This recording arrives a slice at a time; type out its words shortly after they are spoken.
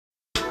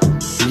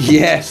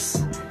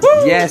Yes.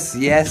 Yes,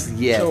 yes,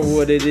 yes. You know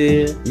what it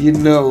is. You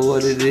know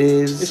what it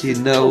is. You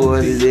know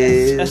what it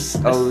is.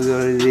 Oh,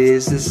 what it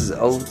is. This is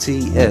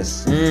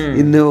OTS.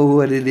 You know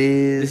what it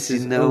is.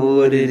 You know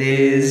what it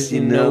is.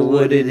 You know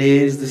what it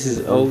is. This is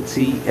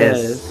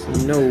OTS.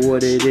 You know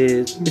what it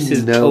is. This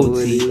is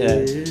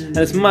OTS.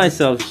 That's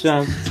myself,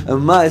 Sean.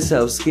 And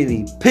myself,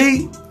 Skinny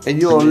P. And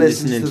you're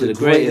listening to the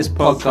greatest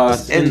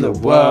podcast in the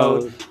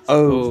world,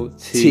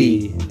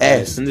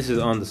 OTS. And this is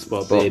On The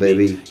Spot,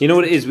 baby. You know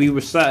what it is? We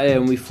were sat here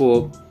and we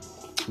thought,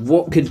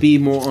 what could be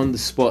more on the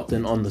spot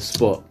than on the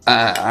spot?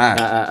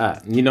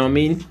 You know what I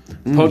mean?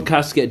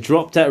 Podcasts get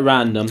dropped at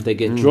random. They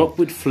get dropped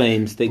with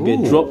flames. They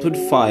get dropped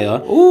with fire.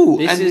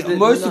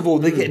 Most of all,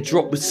 they get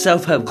dropped with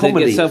self-help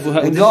comedy.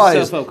 And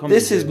guys,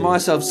 this is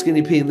myself,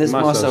 Skinny P, and this is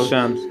myself,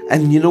 Shams.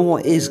 And you know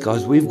what it is,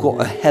 guys? We've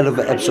got a hell of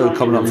an episode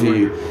coming up for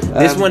you.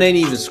 This one ain't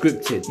even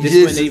scripted.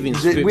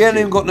 We ain't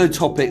even got no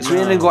topics. We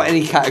ain't even got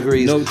any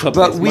categories. No topics,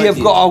 but we have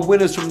got our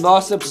winners from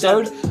last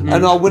episode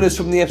and our winners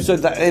from the episode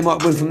that they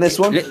might win from this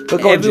one.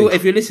 But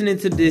if you're listening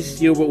to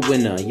this, you're a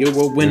winner. You're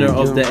a winner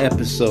of the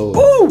episode.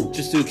 Ooh.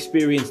 Just to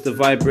experience the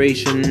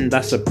vibration,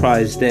 that's a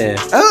prize there.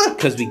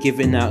 Because we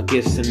giving out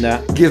gifts and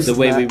that. The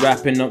way we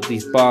wrapping up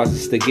these bars,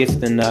 it's the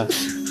gift and that.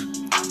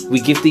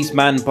 We give these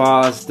man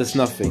bars, that's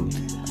nothing.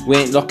 We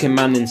ain't locking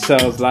man in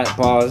cells like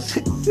bars.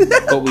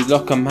 But we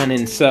lock a man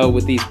in cell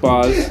with these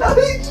bars.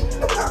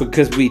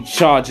 Because we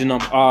charging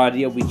up hard.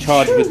 Yeah, we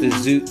charge with the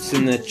zoots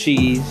and the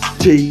cheese.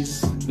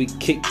 We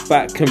kick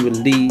back and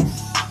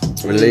release.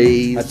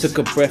 I took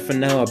a breath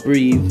and now I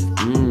breathe.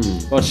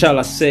 Or shall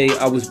I say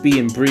I was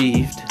being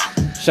breathed?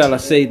 Shall I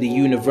say the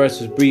universe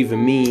was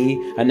breathing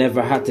me? I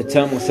never had to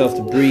tell myself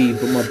to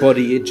breathe, but my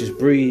body, it just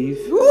breathed.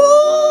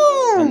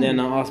 And then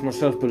I asked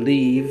myself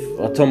believe.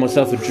 I told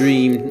myself a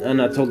dream,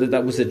 and I told it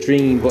that was a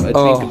dream, but a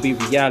dream could be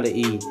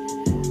reality.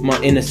 My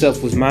inner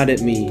self was mad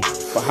at me,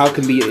 but how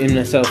can be your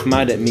inner self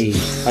mad at me?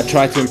 I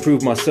tried to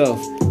improve myself,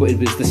 but it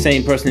was the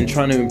same person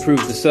trying to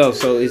improve the self.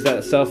 So is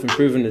that self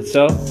improving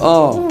itself?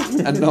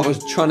 And I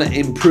was trying to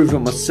improve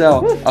on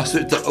myself. I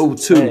switched to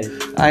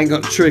O2. I ain't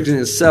got trigger in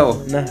the cell.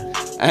 Nah.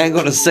 I ain't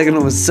got a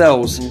signal with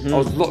cells. I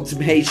was locked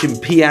in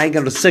H&P. I ain't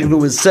got a signal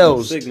with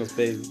cells. Signals,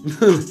 baby.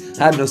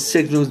 I had no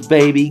signals,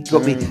 baby.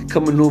 Got me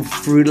coming all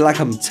through like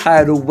I'm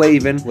tidal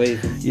waving.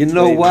 You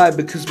know why?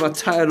 Because my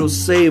tidal's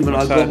saving.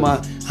 I got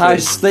my high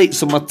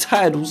stakes on my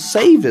tidal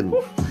saving.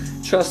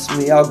 Trust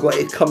me, I got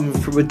it coming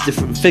from a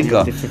different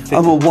figure.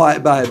 I'm a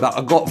white boy, but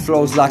I got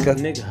flows like a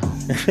nigga.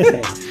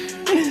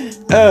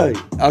 Hey,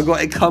 I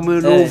got it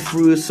coming all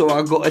through, so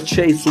I got to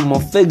chase all my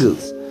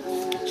figures.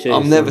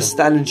 I'm never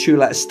standing true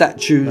like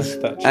statues.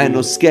 I ain't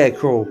no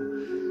scarecrow.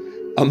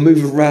 I'm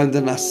moving around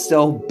and I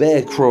sell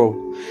bear crow.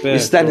 You're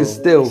standing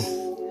still.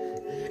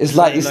 It's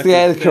like you're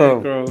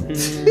scarecrow.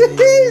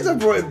 I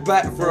brought it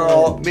back for a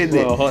hot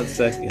minute. For a hot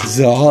second. It's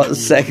a hot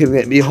second.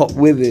 Let me hop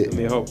with it.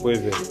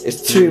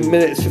 It's 2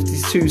 minutes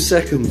 52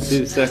 seconds.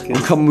 2 seconds.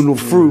 I'm coming all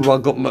through. I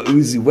got my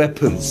Uzi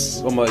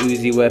weapons. All my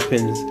Uzi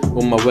weapons.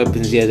 All my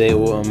weapons, yeah, they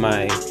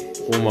automatic.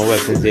 All my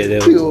weapons, yeah,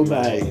 they're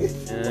automatic.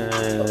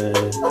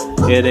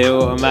 Yeah, they're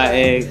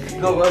automatic.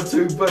 Got my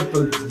 2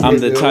 weapons. I'm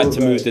the type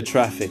to move the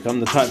traffic. I'm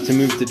the type to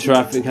move the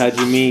traffic. How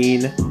do you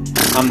mean?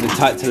 I'm the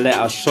type to let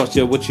out shots.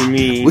 Yeah, what you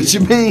mean? What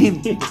you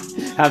mean?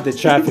 Have the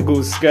traffic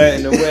all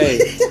skirting away.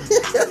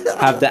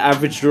 Have the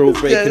average Joe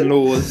breaking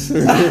laws.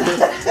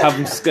 Have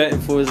him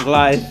skirting for his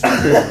life.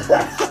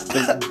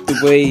 The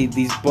way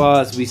these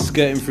bars, we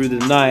skirting through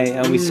the night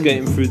and we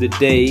skirting through the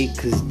day.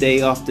 Cause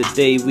day after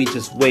day we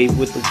just wave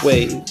with the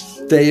waves.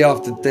 Day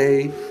after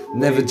day,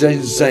 never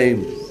change the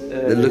same.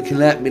 They're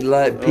looking at me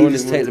like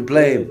Peter's take the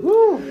blame.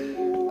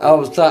 I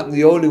was like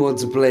the only one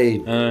to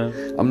blame.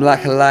 I'm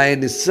like a lion in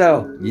the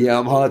cell. Yeah,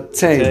 I'm hard to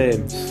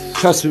tame.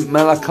 Trust me,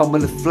 man, I come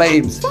with the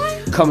flames.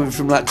 Coming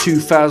from like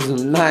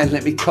 2009,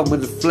 let me come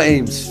with the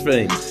flames.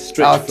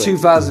 Out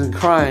 2000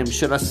 crime,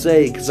 should I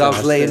say? Because I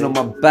was laying on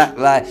my back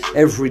like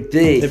every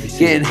day.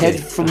 Getting head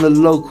from the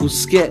local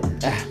skit.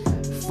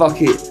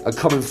 Fuck it, I'm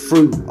coming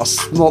through. I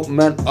smoke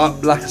man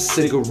up like a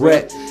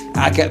cigarette.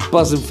 I get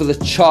buzzing for the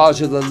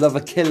charge of the lover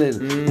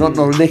killing. Not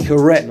no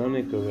Nicorette. No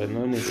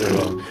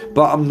Nicorette.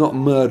 But I'm not a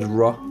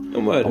murderer.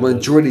 I'm a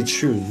drilly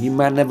tune. You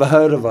man never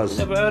heard of us.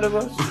 Never heard of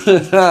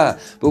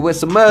us? But we're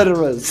some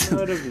murderers.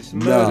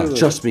 Nah,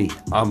 trust me,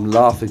 I'm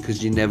laughing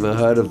because you never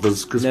heard of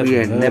us. Because we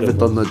ain't never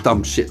done no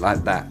dumb shit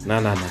like that.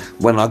 No.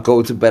 When I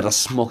go to bed, I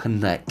smoke a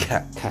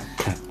nightcap.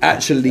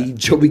 Actually,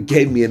 Joey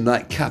gave me a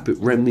nightcap. It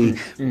reminded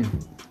me.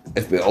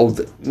 If we're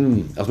older, I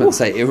was meant to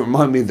say it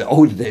reminded me of the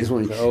older days.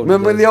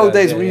 Remember in the old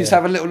days when we used to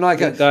have a little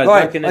nightcap?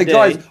 Back in the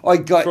day,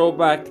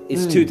 throwback,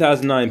 it's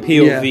 2009,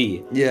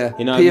 POV. Yeah.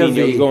 You know what I mean?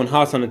 You're going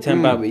house on the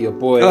 10 back with your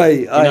boy.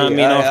 You know what I mean?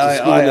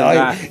 After school and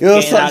that.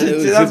 You're such a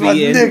that's my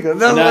nigga. That's you know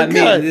my what I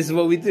guy. mean? This is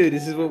what we do.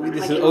 This is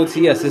OTS.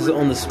 This is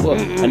on the spot.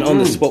 And on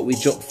the spot, we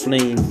drop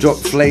flames. Drop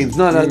flames.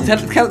 No. Tell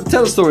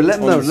the story.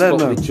 Let them know. Let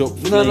them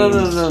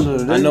know.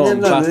 No. I know I'm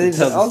about to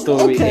tell the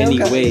story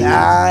anyway.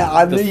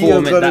 I knew you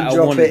were gonna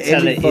drop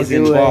it is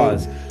in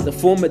bars. The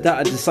format that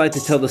I decide to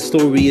tell the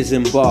story is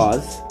in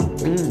bars.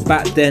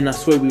 Back then, I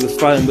swear we was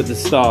flying with the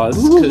stars.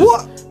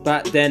 What?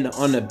 Back then,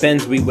 on a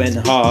Benz we went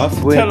half.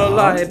 Tell a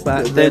lie.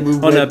 Back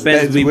then, on a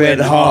Benz we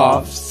went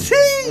half.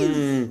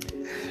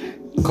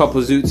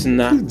 Couple Zoots and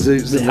that.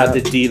 We had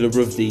the dealer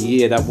of the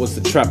year. That was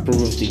the trapper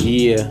of the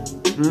year.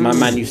 My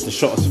man used to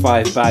shot us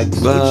 5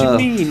 bags. What you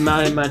mean?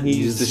 My man, he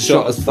used to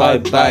shot us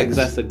 5 bags.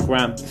 That's a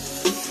gram.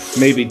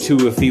 Maybe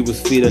 2 if he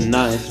was feeling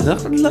nice. Look.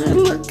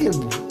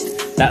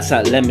 That's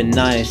that lemon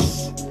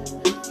nice.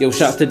 Yo,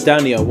 shout out to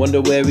Danny. I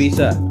wonder where he's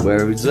at.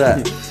 Where he's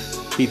at?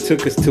 He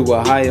took us to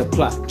a higher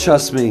plaque.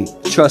 Trust me.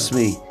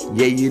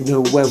 Yeah, you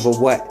know whether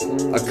wet.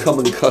 I come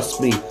and cuss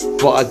me,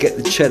 but I get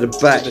the cheddar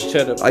back.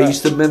 I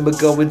used to remember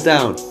going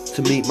down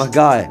to meet my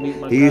guy.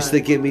 He used to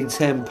give me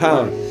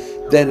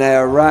 £10. Then I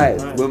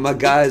arrived with my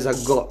guys. I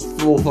got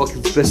 4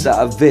 fucking splits out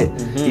of it.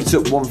 He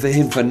took 1 for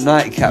him for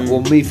nightcap,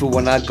 1 me for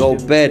when I go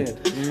bed.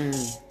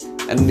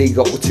 And he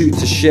got 2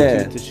 to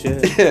share.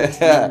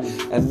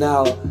 And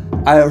now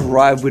I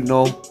arrive with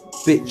no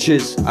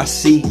bitches. I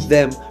see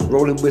them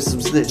rolling with some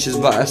snitches,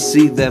 but I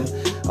see them.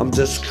 I'm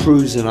just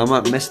cruising. I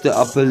might messed it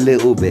up a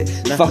little bit.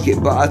 Fuck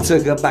it, but I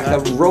took her back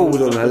and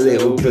rolled on a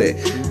little bit.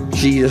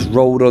 She just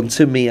rolled on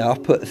to me. I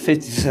put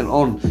 50 Cent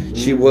on.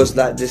 She was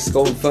that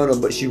Disco Inferno,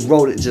 but she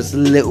rolled it just a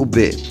little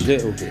bit.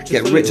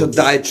 Get rich or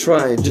die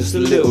trying, just a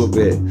little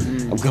bit.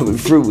 I'm coming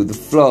through with the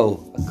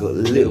flow. I got a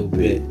little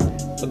bit.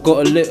 I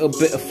got a little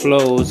bit of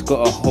flow. It's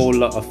got a whole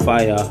lot of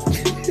fire.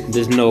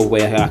 There's no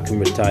way I can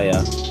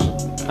retire.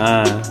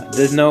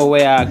 There's no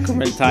way I can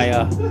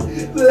retire.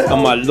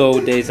 On my low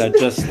days, I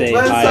just stay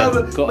high.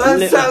 Got a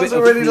little bit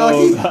of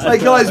flow. Hey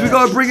guys, we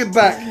gotta bring it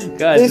back.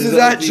 Guys, this is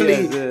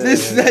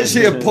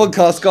actually a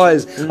podcast,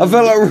 guys. I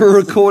felt like we were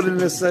recording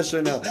this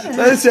session now.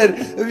 Man said,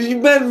 if you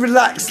men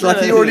relax, like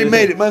he already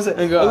made it. Man said,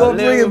 I gotta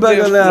bring it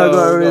back on now. I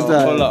got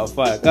a whole lot of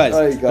fire, guys.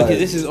 Okay,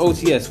 this is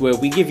OTS where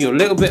we give you a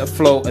little bit of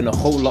flow and a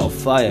whole lot of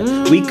fire.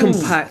 We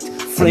compact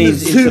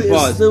flames into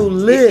bars,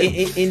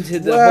 into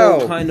the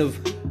whole kind of.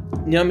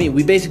 You know what I mean?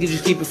 We basically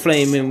just keep it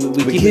flaming.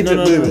 We keep it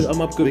moving.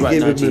 I'm up good right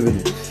now.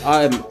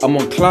 I'm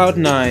on cloud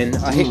 9.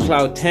 I hit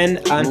cloud 10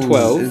 and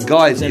 12. And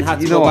guys, then had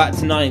to go back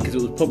to 9 because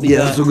it was probably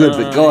that's all good.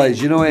 But guys,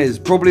 you know what it is?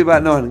 Probably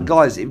about 9. And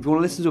guys, if you want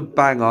to listen to a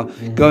banger,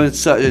 go and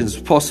search in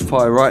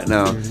Spotify right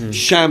now.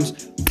 Shams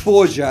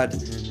Forjad,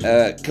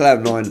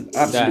 Cloud 9,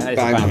 absolute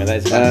banger.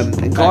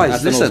 And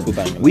guys,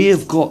 listen, we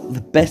have got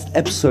the best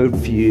episode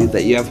for you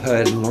that you have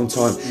heard in a long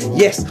time.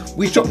 Yes,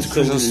 we dropped a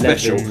Christmas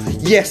special.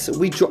 Yes,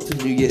 we dropped a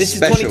New Year's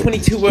special.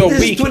 This is 2022. We're a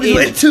week in.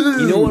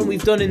 You know what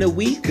we've done in a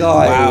week?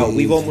 Guys, wow,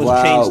 we've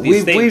almost changed the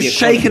estate. We've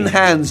shaken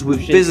hands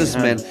with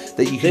businessmen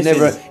that you can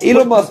never.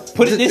 Elon Musk.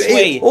 Put it this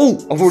way. Oh,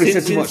 I've already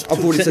said too much. No,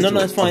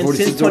 it's fine.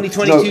 Since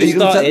 2022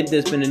 started,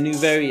 there's been a new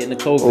variant of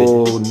COVID.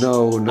 Oh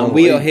no. And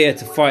we are here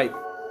to fight.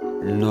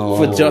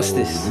 For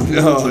justice.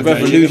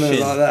 Revolution.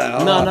 Like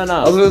that. No.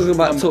 I was talking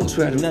about talks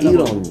we had with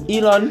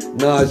Elon.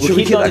 No, should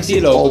we keep that to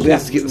Elon? We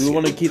have to get we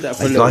want to keep that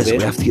for a little bit.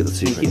 We have to get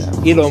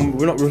the 2 Elon,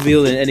 we're not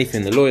revealing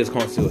anything. The lawyers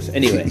can't sue us.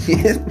 Anyway.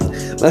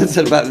 Man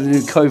said about the new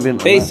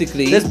COVID.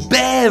 Basically, there's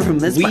bare of them.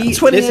 There's we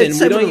don't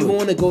even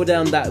want to go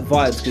down that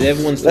vibes because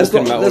everyone's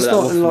talking about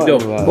all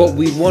that. But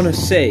we want to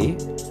say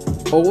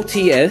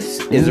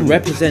OTS is a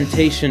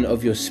representation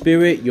of your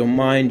spirit, your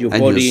mind, your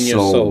body, and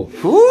your soul.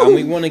 And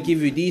we want to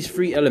give you these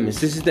 3 elements.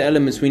 This is the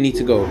elements we need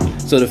to go.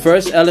 So the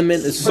first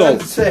element is soul.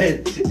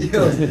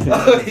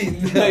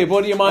 No, your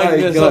body, your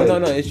mind, your soul.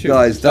 No, it's true.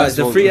 Guys,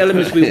 the 3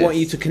 elements we want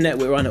you to connect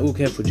with right now. Oh,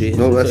 careful, G. It's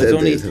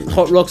only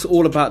hot rocks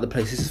all about the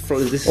place. This is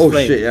flame.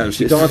 Shit, yeah.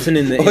 You're dancing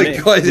in the.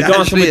 You're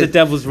dancing with the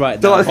devils right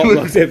now. Hot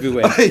rocks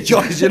everywhere. Hey,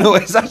 guys, you know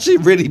it's actually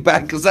really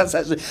bad because that's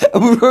actually.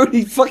 And we're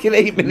only fucking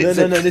 8 minutes.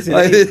 No.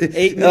 Listen,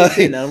 8 minutes.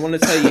 I want to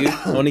tell you,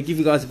 I want to give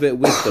you guys a bit of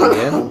wisdom,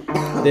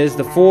 yeah? There's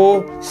the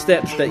 4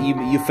 steps that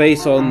you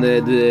face on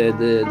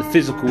the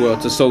physical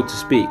world, so to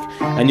speak.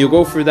 And you'll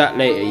go through that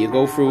later. You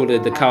go through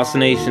the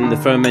calcination, the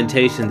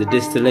fermentation, the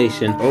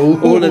distillation,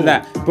 all of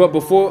that. But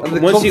before... And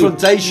the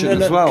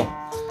confrontation as well.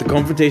 The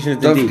confrontation is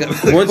the deep.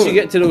 Once you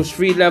get to those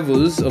 3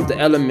 levels of the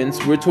elements,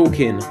 we're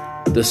talking...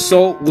 The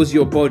salt was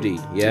your body,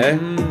 yeah?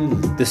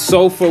 The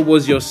sulfur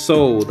was your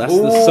soul, that's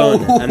the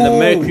sun. And the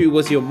mercury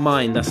was your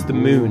mind, that's the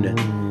moon.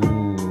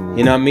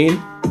 You know what I mean?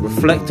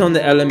 Reflect on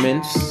the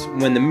elements.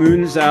 When the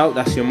moon's out,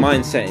 that's your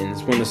mind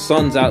settings. When the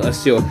sun's out,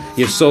 that's your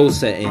soul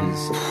settings.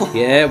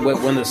 Yeah?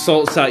 When the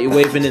salt's out, you're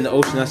waving in the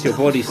ocean, that's your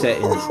body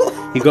settings.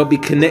 You got to be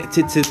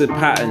connected to the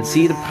pattern.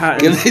 See the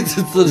pattern.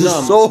 Connected to the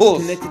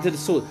source. Connected to the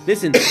source.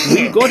 Listen,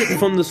 we got it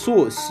from the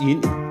source.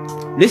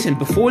 Listen,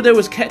 before there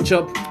was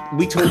ketchup,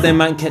 we told them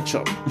man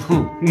ketchup.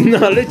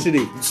 No,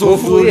 literally.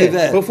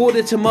 Before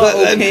the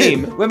tomato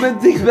came. When men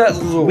think about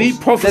sauce, we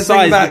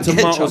prophesied the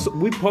tomato sauce.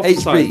 We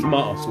prophesied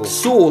tomato sauce.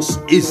 Sauce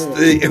is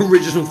the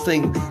original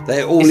thing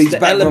that all these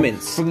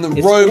elements from the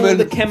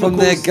Roman, from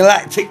their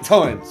galactic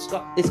times.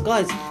 It's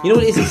guys, you know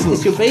what it is?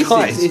 It's your basics.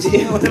 Guys,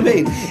 you know what I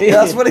mean?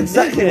 That's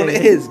exactly what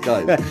it is,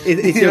 guys.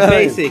 It's your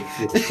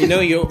basics. You know,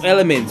 your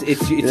elements.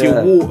 It's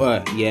your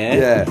water,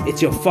 yeah?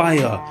 It's your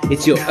fire.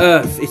 It's your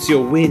earth. It's your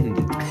your wind.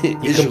 You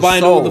It's your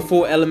combine soul. all the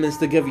 4 elements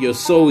together: your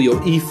soul,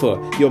 your ether,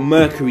 your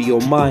mercury,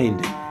 your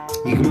mind.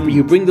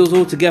 You bring those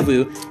all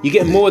together. You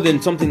get more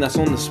than something that's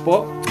on the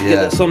spot. You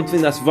get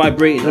something that's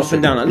vibrating up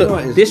and down. Like,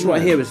 look, this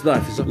right here is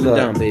life. It's up and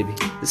down, baby.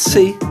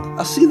 See,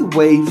 I see the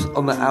waves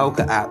on the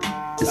Alka app.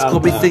 It's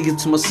got me thinking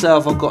to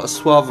myself, I've got a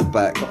suave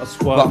back.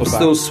 But I'm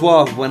still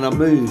suave when I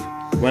move.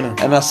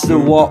 And I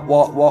still walk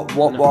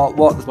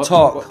the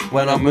talk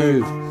when I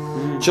move.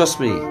 Trust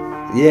me.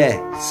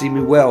 Yeah, see me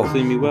well.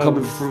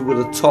 Coming through with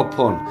a top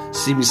on.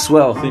 See me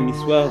swell.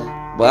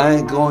 But I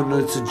ain't going to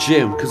the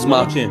gym because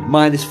my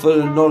mind is full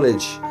of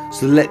knowledge.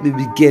 So let me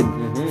begin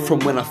from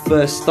when I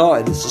first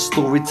started. It's a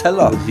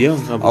storyteller.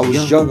 I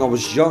was young.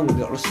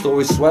 Got a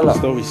story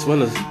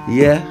sweller.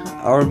 Yeah,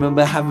 I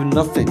remember having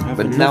nothing,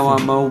 but now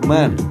I'm an old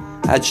man.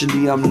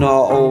 Actually, I'm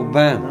not an old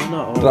man,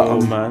 but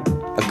I'm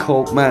a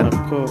cold man.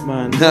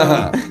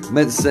 Nah,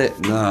 meant to say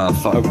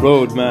fuck. A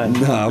road man.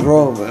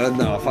 Road man.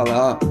 Fuck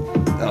that.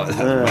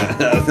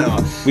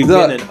 We've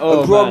been an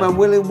old man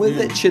willing with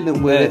it,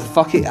 chilling with it.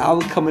 Fuck it,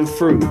 I'm coming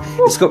through.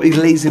 It's got me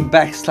lazing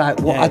back. It's like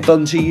what I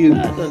done to you.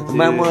 The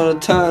man wanna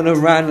turn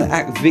around and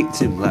act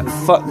victim. Like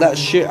fuck that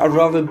shit. I'd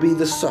rather be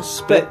the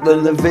suspect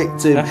than the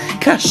victim.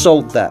 Cash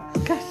sold that.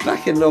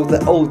 Back in all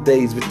the old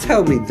days, but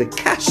tell me the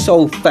cash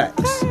sold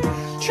facts.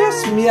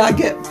 Trust me, I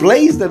get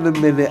blazed in a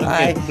minute.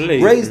 I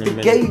raise the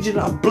gauge and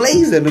I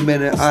blaze in a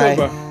minute.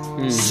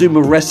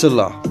 Sumo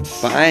wrestler,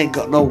 but I ain't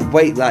got no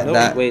weight like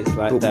that.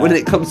 But when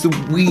it comes to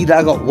weed,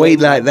 I got weight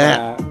like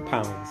that.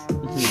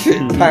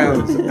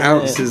 Pounds,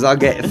 ounces. I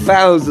get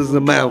thousands of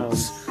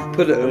amounts.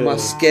 Put it in my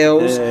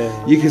scales.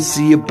 You can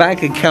see your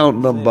bank account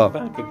number.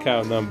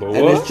 What?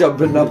 And it's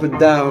jumping up and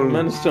down.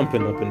 Man, it's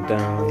jumping up and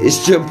down.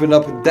 It's jumping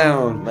up and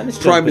down.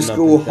 Primary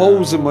school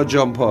holes in my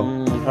jumper.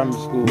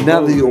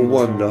 Now that you'll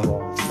wonder.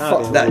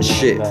 Fuck that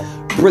shit.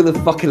 Bring the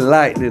fucking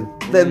lightning.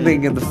 Then they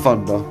get the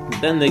thunder.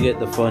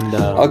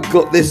 I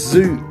got this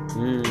zoot.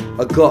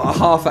 I got a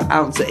half an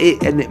ounce of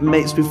it and it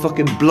makes me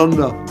fucking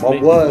blunder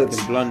my words.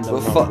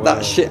 But fuck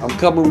that shit, I'm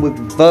coming with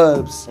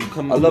verbs.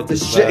 I love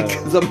this shit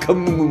because I'm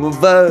coming with my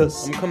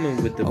verse.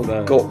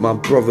 I've got my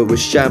brother with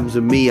shams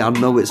and me, I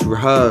know it's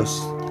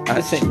rehearsed.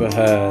 This ain't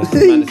rehearsed.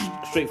 Man,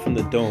 it's straight from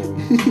the dome.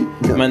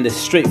 Man, it's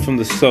straight from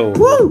the soul.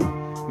 Woo!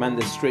 Man,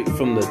 they're straight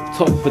from the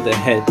top of the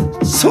head.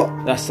 So,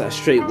 that's that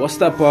straight. What's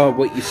that bar?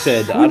 What you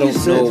said? I don't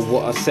know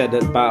what I said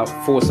about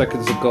 4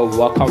 seconds ago.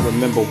 I can't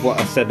remember what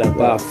I said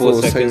about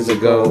 4 seconds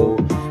ago.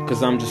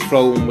 Cause I'm just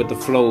flowing with the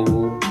flow.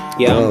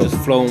 Yeah, I'm just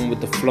flowing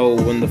with the flow.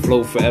 And the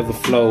flow forever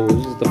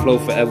flows. The flow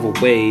forever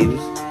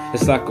waves.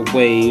 It's like a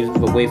wave.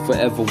 The wave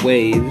forever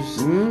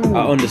waves.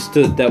 I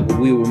understood that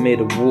we were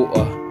made of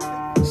water.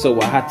 So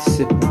I had to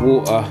sip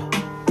water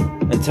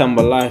and tell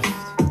my life.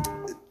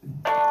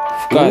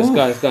 Guys.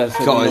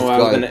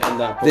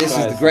 This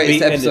is the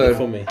greatest episode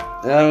for me.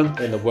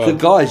 In the world. So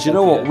guys, you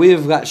know what?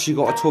 We've actually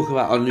got to talk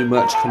about our new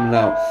merch coming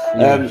out.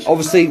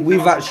 Obviously,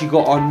 we've actually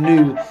got our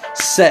new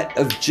set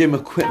of gym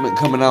equipment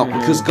coming out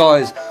because,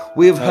 guys,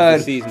 we've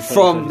heard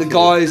from the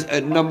guys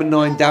at number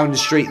 9 down the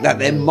street that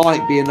there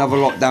might be another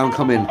lockdown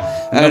coming.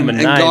 Number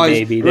 9, guys,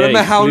 baby.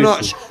 Remember how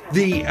much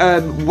the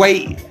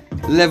weight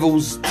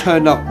levels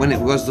turned up when it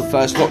was the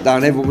first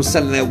lockdown? Everyone was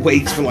selling their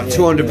weights for like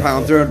 £200,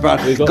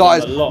 £300.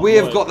 Guys, we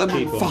have got them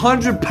for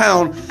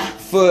 £100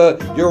 for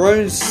your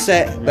own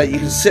set that you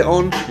can sit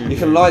on, you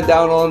can lie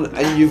down on,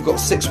 and you've got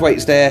 6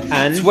 weights there,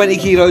 and 20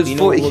 kilos,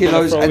 40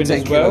 kilos, and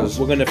 10 kilos.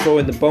 We're going to throw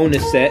in the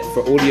bonus set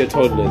for all your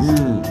toddlers.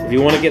 If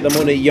you want to get them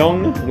on it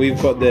young,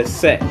 we've got the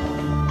set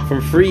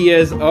from 3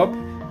 years up.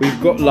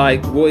 We've got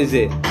like, what is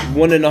it?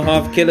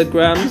 1.5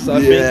 kilograms,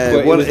 I think.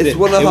 It's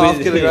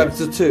 1.5 kilograms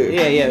to 2.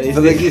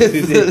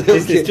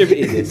 It's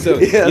distributed. So,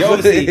 you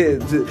obviously,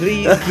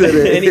 please,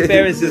 any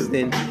parents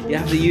listening, you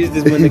have to use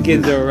this when the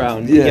kids are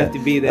around. You have to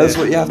be there. That's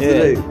what you have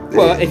to do.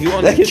 Well, if you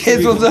want the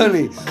kids ones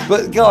only.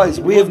 But guys,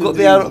 we have got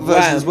the adult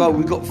version as well.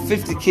 We've got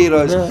 50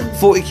 kilos,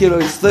 40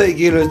 kilos, 30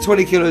 kilos,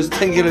 20 kilos,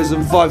 10 kilos,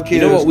 and 5 kilos. You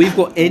know what? We've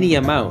got any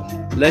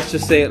amount. Let's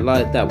just say it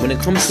like that. When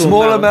it comes to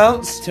small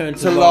amounts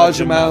to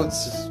large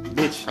amounts.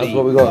 Literally, that's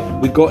what we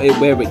got. We got it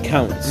where it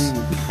counts.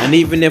 And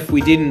even if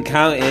we didn't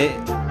count it,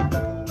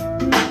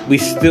 we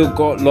still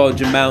got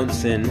large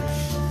amounts in.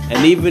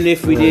 And even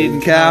if we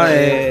didn't count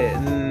it,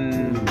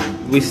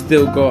 we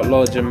still got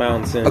large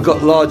amounts in. I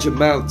got large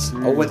amounts.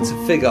 I went to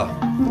figure.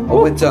 I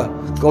went to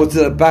go to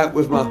the bank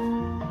with my...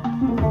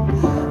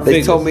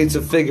 They told me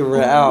to figure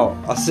it out.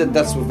 I said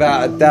that's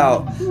without a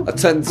doubt. I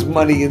turned this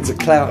money into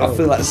clout. I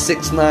feel like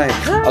 6ix9ine.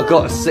 I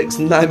got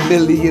 6ix9ine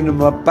million in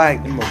my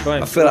bank.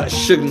 I feel like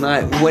Suge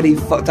Knight when he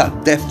fucked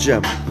up Def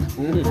Jam.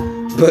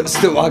 But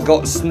still, I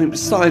got Snoop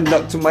signed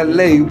up to my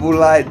label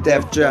like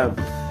Def Jam.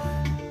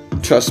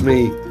 Trust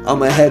me,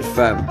 I'm ahead,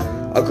 fam.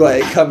 I got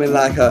it coming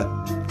like a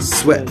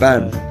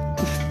sweatband.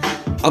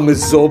 I'm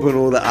absorbing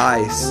all the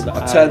ice.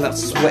 I turn that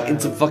sweat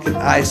into fucking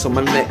ice on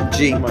my neck,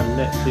 G. On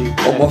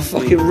my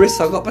fucking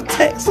wrist, I got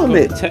Protects on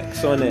it.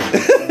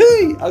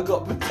 I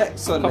got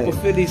Protects on it. Couple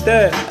fiddies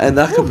there. And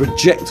I can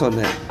project on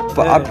it.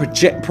 But I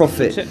project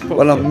profit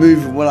when I'm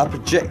moving, when I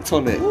project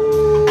on it.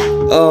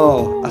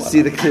 Oh, I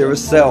see the clearer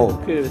cell.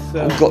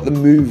 I've got the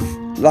move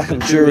like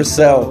I'm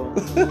Duracell.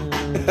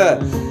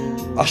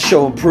 I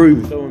show and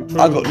prove.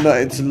 I got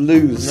nothing to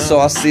lose, so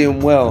I see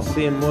him well.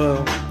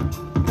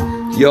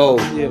 Yo.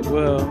 Yeah,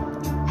 well.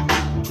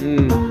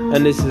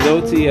 And this is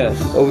OTS.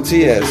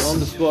 OTS. On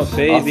the spot,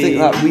 baby. I think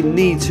that we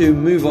need to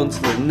move on to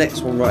the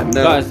next one right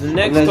now. Guys, the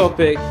next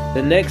topic,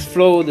 the next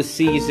flow of the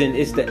season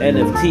is the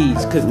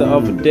NFTs. Because the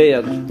other day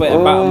I put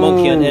about a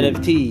monkey on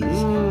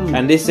NFTs.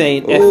 And this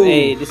ain't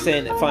FA, this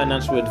ain't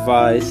financial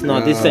advice.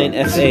 No, this ain't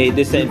FA,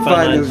 this ain't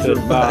financial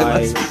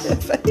advice.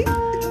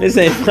 This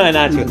ain't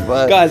financial.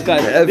 Guys,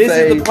 this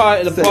is the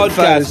part of the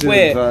podcast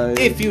where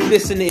if you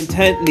listen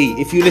intently,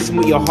 if you listen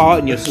with your heart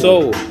and your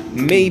soul,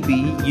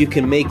 maybe you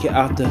can make it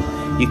out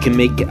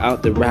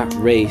the rat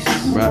race.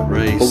 Rat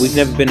race. But we've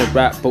never been a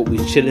rat, but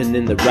we're chilling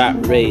in the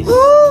rat race.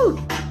 Well,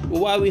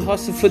 why we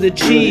hustle for the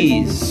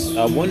cheese?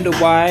 I wonder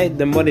why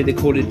the money they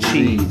call it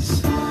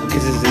cheese.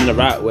 Because it's in the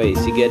rat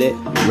race, you get it?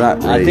 Rat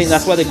race. I think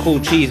that's why they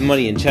call cheese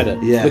money in cheddar.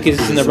 Yeah, because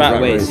it's in the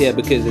rat race. Yeah,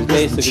 because it's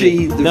basically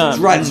cheese.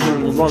 Rats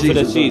run for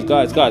the cheese,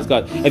 guys.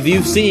 If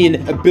you've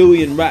seen 1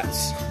 billion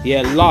rats,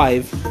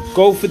 live,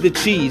 go for the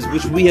cheese,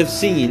 which we have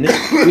seen.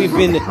 We've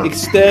been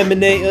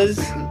exterminators.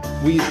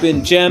 We've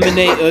been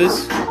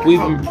germinators. We've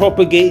been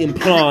propagating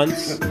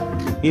plants.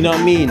 You know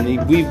what I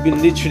mean? We've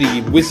been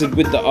literally wizard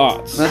with the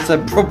arts. That's a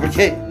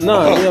propagate.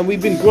 No,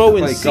 we've been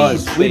growing seeds.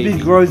 Guys, we've been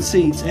growing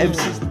seeds ever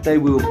since the day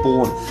we were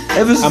born.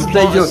 Ever since the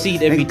day you're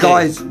seed every day.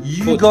 Guys,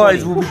 you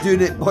guys will be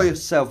doing it by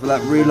yourself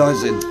without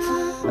realising.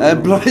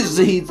 Blind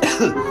seeds.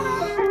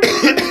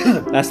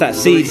 That's that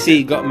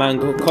seed got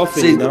mango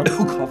coffee, you know?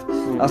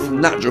 That's a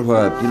natural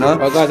herb, you know?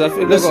 Oh, guys, I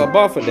feel like I got a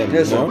bar for them,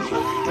 you know?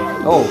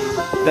 Oh.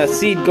 That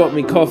seed got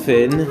me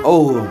coughing.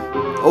 Oh,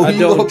 I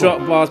don't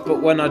drop bars,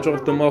 but when I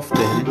drop them often,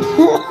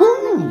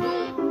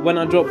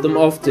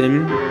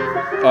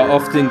 I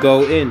often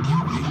go in.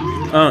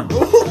 I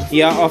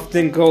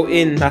often go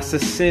in. That's a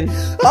sin.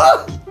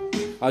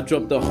 I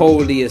drop the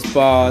holiest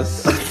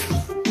bars,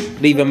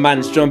 leave a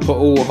man's jumper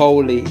all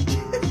holy.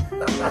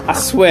 I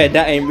swear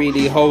that ain't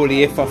really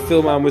holy. If I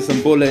fill man with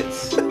some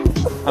bullets,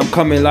 I'm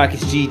coming like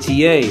it's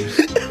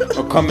GTA.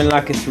 I'm coming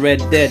like it's Red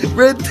Dead.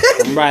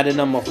 I'm riding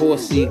on my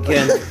horsey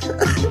again.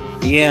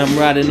 Yeah, I'm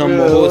riding on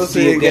my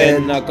horsey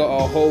again. I got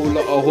a whole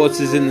lot of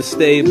horses in the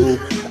stable.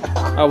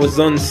 I was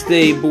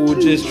unstable,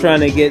 just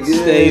trying to get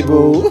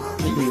stable.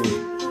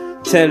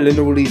 Telling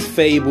all these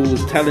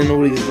fables, telling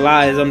all these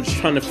lies. I'm just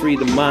trying to free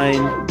the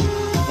mind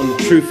on the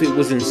truth it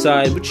was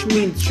inside. What you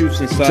mean the truth's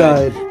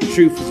inside? The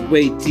truth is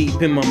way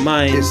deep in my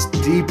mind. It's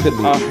deep in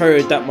me. I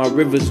heard that my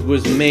rivers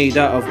was made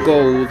out of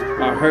gold.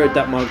 I heard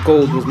that my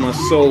gold was my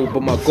soul,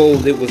 but my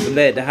gold, it was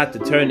lead. I had to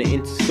turn it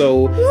into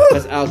soul.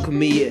 That's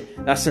alchemy.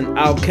 That's an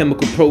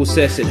alchemical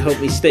process. It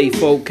helped me stay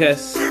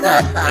focused.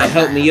 It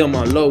helped me on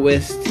my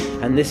lowest.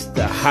 And this is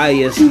the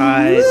highest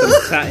highs. I'm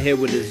sat here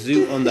with a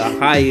zoot on the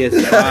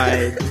highest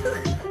high.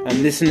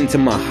 And listening to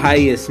my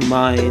highest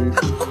mind.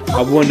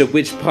 I wonder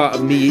which part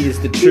of me is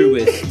the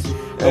truest.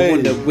 I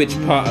wonder which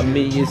part of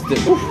me is the...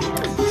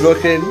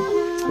 Looking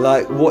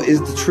like, what is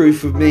the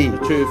truth of me?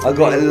 I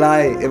got a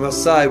lie in my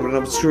side when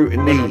I'm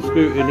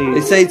scrutiny.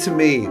 They say to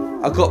me,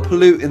 I got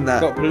pollute in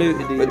that.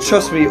 But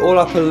trust me, all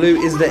I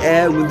pollute is the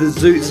air with the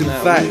zoots and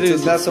fact. And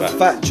that's a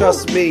fact,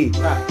 trust me.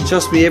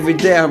 Trust me, every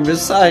day I'm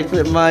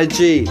recycling my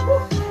G.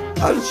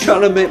 I'm just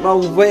trying to make my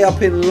way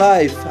up in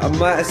life. I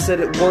might have said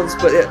it once,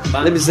 but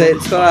let me say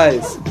it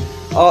twice.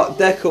 Art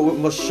Deco with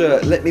my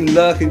shirt. Let me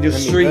lurk in your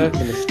street.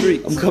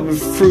 I'm coming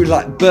through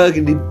like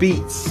burgundy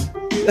beats.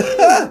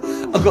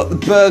 I got the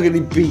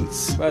burgundy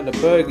beats.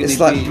 It's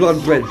like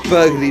blood red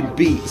burgundy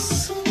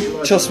beats.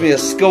 Trust me, a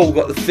skull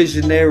got the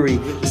visionary.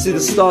 I see the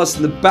stars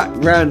in the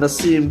background. I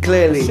see them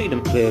clearly.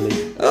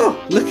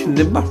 Oh, looking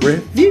in my rear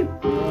view.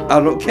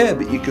 I don't care,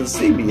 but you can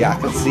see me. I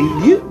can see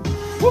you.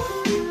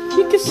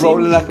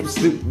 Rolling like I'm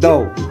Snoop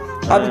Dogg.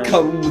 I be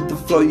coming with the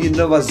flow, you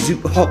know I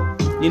zoot hop.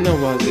 You know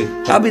what I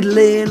do. I be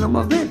laying on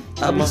my bed.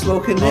 I be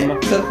smoking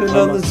it, cooking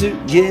on the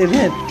zoot, getting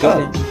in.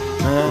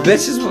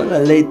 Bitches wanna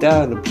lay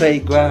down the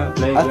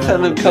playground. I tell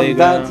them come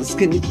down to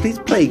Skinny Please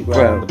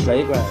Playground. The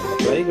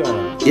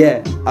playground.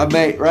 Yeah, I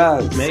make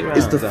rounds.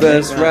 It's the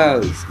first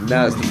round.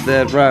 Now it's the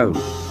third round.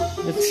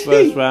 It's the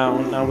first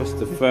round. Now it's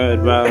the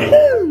third round.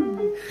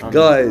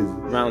 Guys,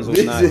 rounds all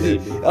night, baby.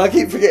 I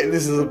keep forgetting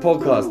this is a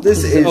podcast.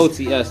 This is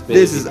OTS, baby.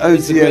 This is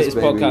OTS, the greatest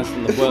baby. podcast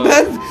in the world.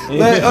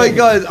 Alright,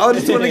 guys, I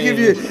just want to give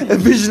you a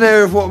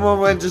visionary of what my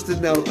man just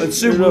did now. And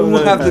soon we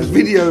will have the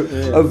video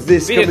of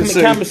this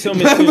coming soon.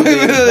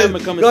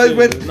 Guys,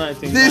 when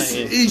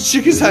he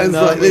shook his hands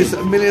like this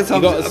a million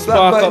times. You got to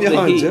spark up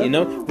the heat, you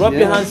know? Rub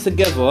your hands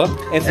together.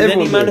 If there's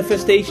any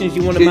manifestations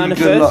you want to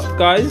manifest,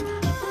 guys,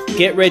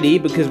 get ready,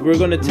 because we're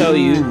going to tell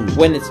you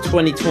when it's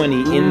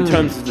 2020 in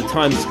terms of the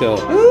time scale.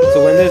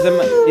 So when there's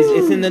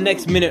it's in the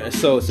next minute or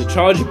so. So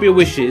charge up your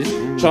wishes,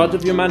 charge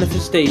up your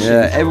manifestations.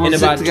 In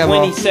about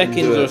 20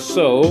 seconds or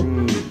so,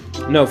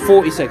 No,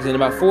 40 seconds. In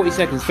about 40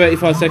 seconds,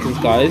 35 seconds,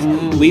 guys,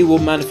 we will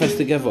manifest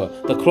together.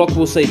 The clock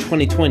will say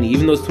 2020.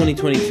 Even though it's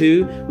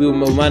 2022, we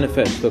will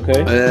manifest, okay?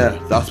 Yeah,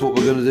 that's what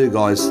we're going to do,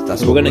 guys.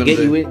 That's what we're going to get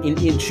you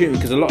in tune,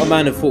 because a lot of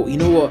men have thought, you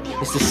know what?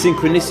 It's the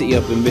synchronicity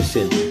I've been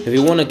missing. If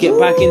you want to get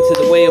back into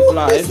the way of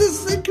life,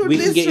 we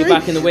can get you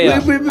back in the way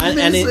of.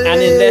 And in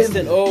less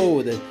than,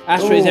 the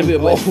ashtrays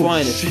everywhere,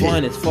 but it's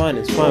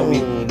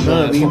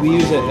fine. We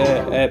use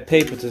a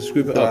paper to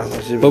scoop it up.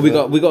 But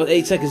we got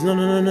 8 seconds.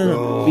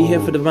 No. Be here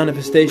for the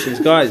manifestations,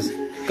 guys.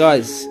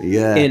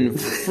 Yeah. In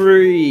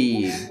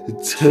 3,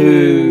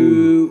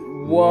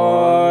 2,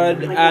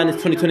 1, and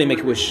it's 2020.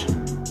 Make a wish.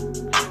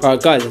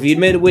 Alright, guys, if you'd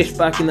made a wish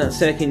back in that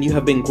second, you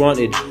have been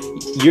granted.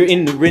 You're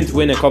in the ring to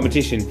win a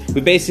competition.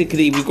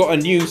 We've got a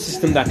new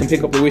system that can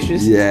pick up the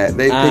wishes. Yeah,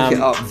 they pick it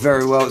up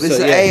very well. This is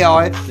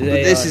AI, but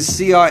this is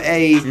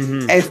CIA,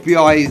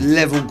 FBI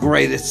level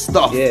graded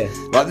stuff. Yeah.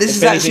 Like, this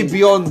is actually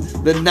beyond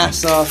the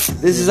NASA.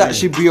 This is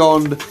actually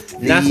beyond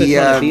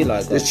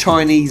the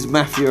Chinese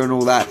mafia and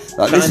all that.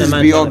 Like, this is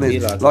beyond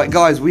it. Like,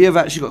 guys, we have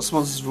actually got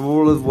sponsors from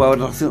all over the world,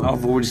 and I think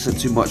I've already said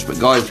too much, but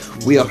guys,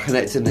 we are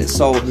connecting it.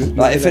 So,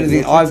 like, if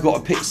anything, I've got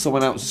to pick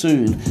someone out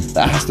soon.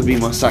 That has to be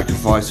my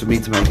sacrifice for me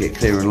to make it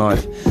clear in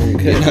life.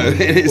 Okay. You know,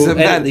 it's a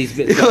mad.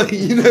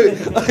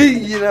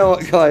 You know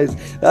what, guys?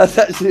 That's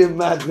actually a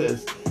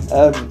madness.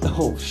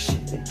 Oh shit.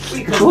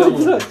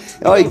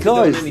 Oh,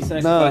 guys.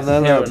 No.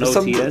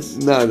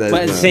 But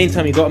at the same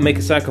time, you got to make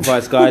a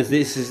sacrifice, guys.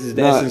 This is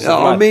the essence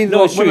of life. I mean,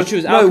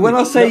 when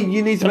I say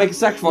you need to make a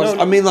sacrifice,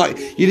 I mean, like,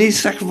 you need to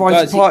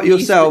sacrifice a part of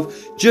yourself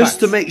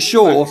just to make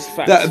sure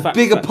that a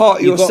bigger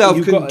part of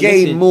yourself can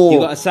gain more. You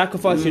got to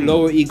sacrifice your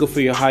lower ego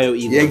for your higher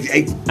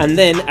ego. And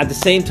then at the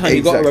same time,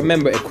 you got to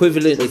remember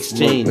equivalent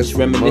exchange,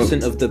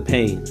 reminiscent of the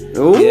pain.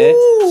 Yeah.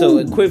 So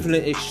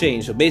equivalent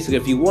exchange. So basically,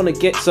 if you want to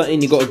get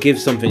something, you got to give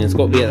something. It's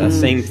got to be at that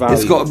same value.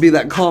 It's got to be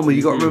that karma.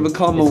 You got to remember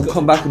karma will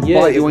come back and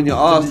bite you on your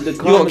ass. You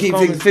got to keep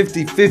things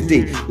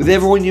 50-50 with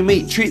everyone you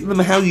meet. Treat them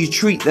how you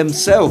treat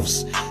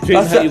themselves.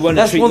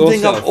 That's one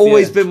thing I've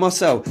always been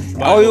myself.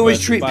 I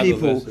always treat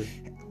people.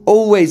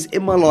 Always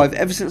in my life,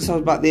 ever since I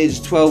was about the age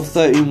of 12,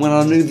 13, when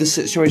I knew the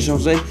situation I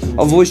was in,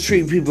 I've always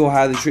treated people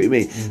how they treat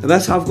me, and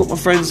that's how I've got my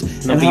friends.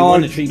 And how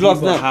I treat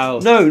people how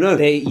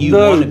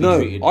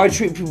I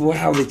treat people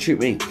how they treat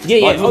me.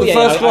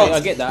 I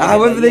get that.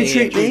 However they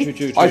treat me,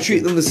 I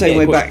treat them the same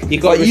way back.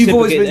 You've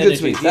always been good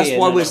to me. That's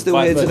why we're still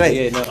here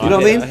today. You know what I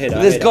mean?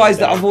 There's guys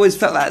that I've always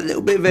felt that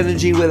little bit of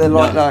energy where they're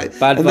like,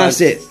 and that's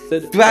it.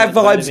 Bad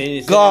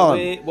vibes gone.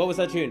 What was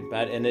that tune?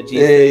 Bad energy,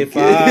 stay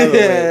far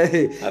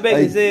away. I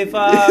beg you, stay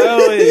far.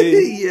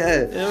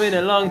 Yeah. I mean,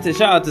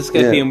 shout out to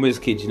Skeppy and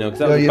WizKid, you know,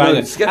 because that was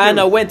banger. And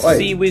I went to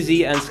see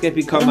Wizzy and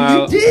Skeppy come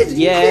out. You did?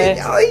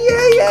 Yeah. Oh,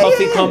 yeah.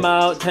 Coffee come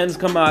out, Tens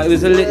come out. It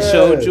was a lit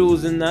show,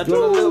 Jules and that.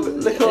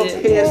 Look up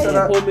here.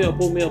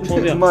 Pull me up.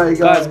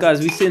 Guys,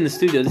 we sit in the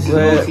studio. This is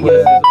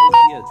OCS.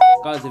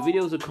 Guys, the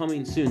videos are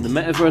coming soon. The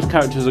metaverse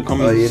characters are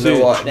coming soon.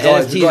 The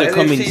NFTs are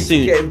coming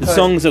soon. The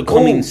songs are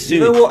coming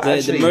soon. You know what?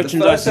 Actually, the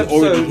merchandise is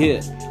already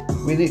here.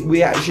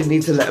 We actually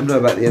need to let them know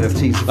about the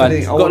NFTs.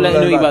 I've got to let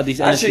them know about these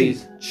NFTs. Actually,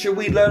 should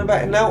we learn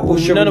about it now, or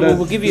should we?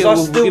 We'll give you a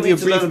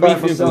brief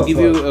briefing. We'll give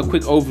you a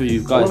quick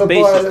overview, guys.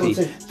 Basically,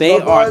 they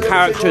are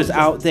characters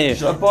out there.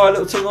 Should I buy a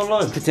little thing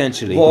online?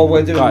 Potentially. While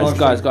we're doing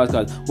guys.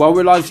 While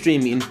we're live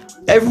streaming,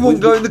 everyone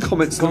go in the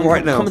comments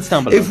right now. Comments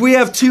down below. If we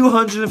have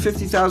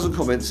 250,000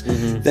 comments,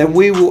 then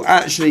we will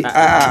actually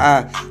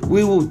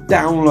we will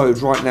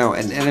download right now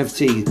an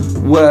NFT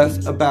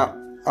worth about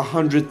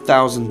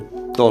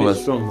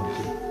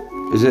 $100,000.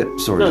 Is it?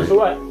 Sorry. No, it's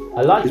alright.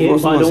 I like it,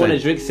 but I don't want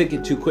to sick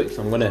it too quick,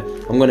 so I'm gonna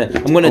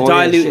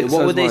dilute it.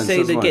 What would they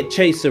say? They get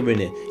chaser in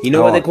it. You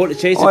know what they call it,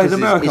 chaser? In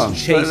America,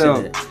 it's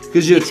chasing it.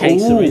 Because you're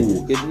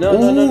chasing.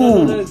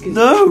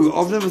 No,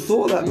 I've never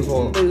thought of that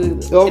before.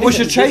 What's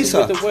your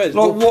chaser? Like,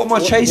 what am I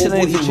chasing?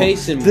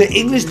 The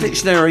English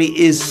dictionary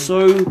is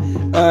so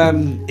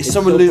it's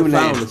so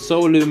illuminating. It's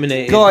so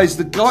illuminating. Guys,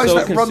 the guys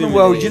that run the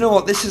world. You know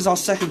what? This is our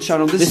second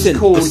channel. This is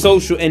called the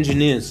Social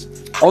Engineers.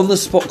 On the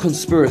Spot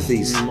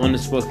Conspiracies. On the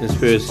Spot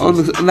Conspiracies.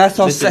 And that's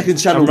our second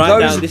channel.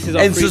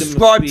 And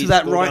subscribe to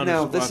that right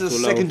now. This is the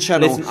second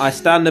channel. Listen, I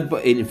stand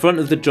in front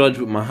of the judge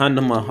with my hand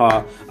on my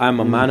heart. I'm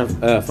a man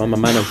of earth. I'm a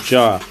man of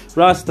Jah.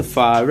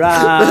 Rastafari.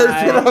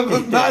 I'm a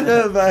man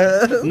of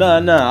earth.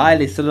 No.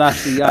 Haile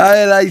Selassie.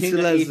 King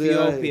of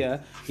Ethiopia.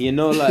 You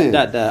know, like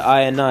that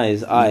I and I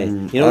is I.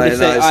 You know what they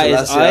say I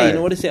is I? You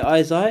know what they say I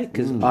is I?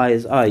 Because I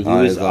is I.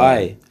 You is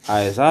I.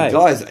 I is I.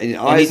 Guys,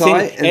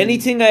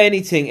 anything,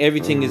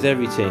 everything is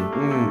everything.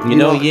 You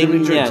know, yin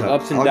and yang,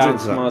 ups and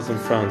downs, smiles and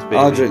frowns, baby.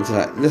 I'll drink to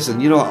that.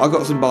 Listen, you know what? I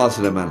got some bars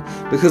for them, man.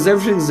 Because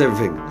everything's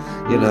everything,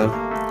 you know.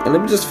 And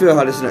let me just feel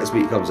how this next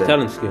beat comes in. Tell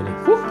him, Skinny.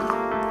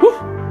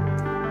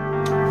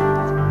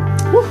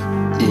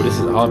 Oh, this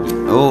is a hard beat.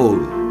 Oh,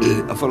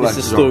 I feel like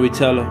this is a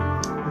storyteller.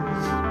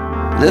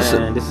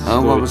 Listen,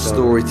 I'm a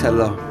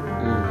storyteller.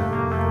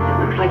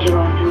 Looks like you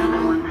lost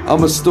another one.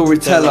 I'm a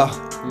storyteller.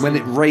 When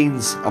it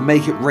rains, I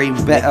make it rain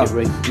better.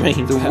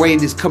 The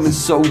rain is coming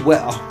so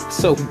wetter.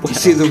 So wet. You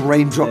see the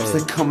raindrops,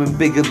 they're coming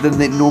bigger than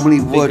they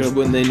normally would.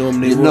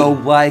 You know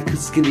why?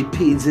 Because Skinny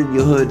Pete's in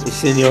your hood.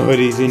 It's in your hood,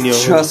 he's in your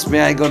hood. Trust me,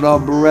 I ain't got an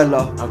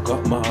umbrella. I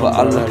got my umbrella. But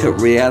I look at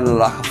Rihanna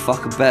like a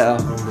fucker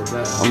better.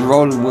 I'm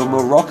rolling with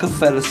my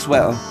Rockefeller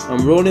sweater.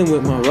 I'm rolling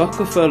with my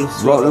Rockefeller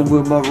sweater. Rolling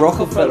with my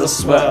Rockefeller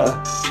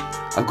sweater.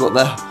 I got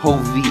the whole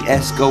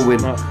VS going,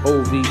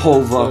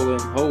 Hover,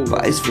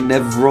 but it's for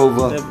never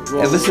over.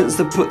 Ever since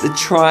they put the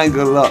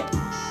triangle up,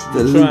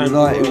 the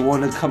Illuminati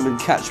wanna come and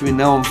catch me.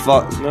 Now I'm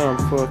fucked.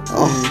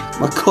 Oh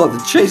my god,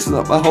 they're chasing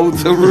up my whole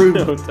room.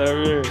 I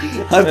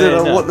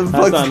don't know what the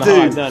fuck to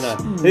do. No.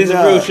 This is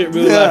real shit,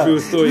 real life, real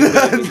story.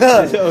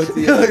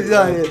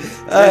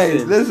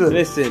 Hey,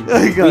 listen.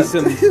 We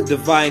some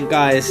divine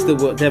guys still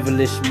got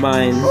devilish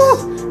minds.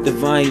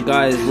 Divine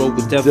guys roll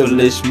with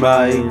devilish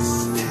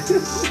minds.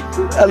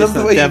 I love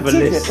the way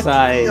devilish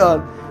side.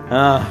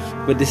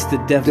 But this the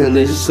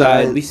devilish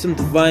side. We some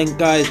divine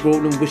guys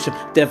rolling with some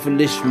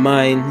devilish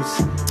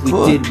minds. We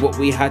did what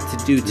we had to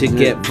do to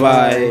get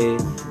by.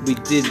 We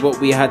did what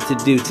we had to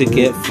do to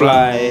get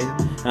fly.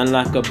 And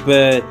like a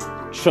bird,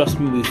 trust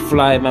me, we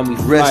fly, man. We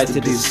fly to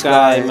the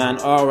sky, man.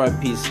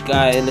 R.I.P.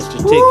 sky. Let's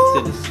just take it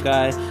to the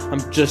sky.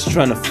 I'm just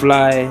trying to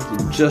fly.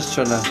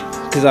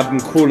 Because I've been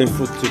crawling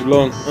for too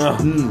long.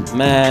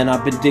 Man,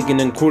 I've been digging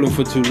and crawling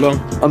for too long.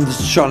 I'm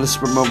just trying to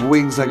spread my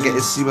wings. I get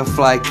to see my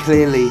fly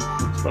clearly.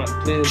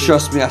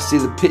 Trust me, I see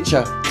the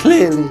picture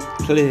clearly.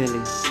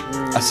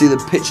 I see the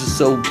picture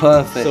so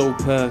perfect.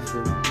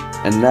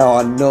 And now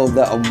I know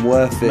that I'm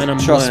worth it. Man,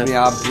 Trust me,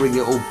 I'll bring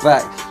it all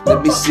back.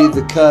 Let me see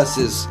the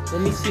curses.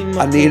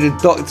 I need a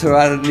doctor,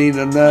 I don't need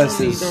no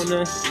nurses.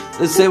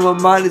 They say my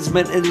mind is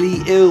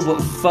mentally ill,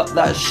 but fuck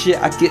that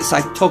shit. I guess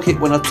I took it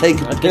when I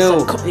take a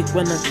pill.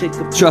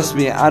 Trust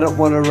me, I don't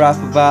want to rap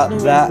about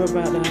that.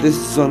 This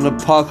is on the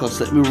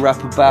podcast, let me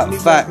rap about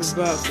facts.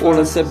 All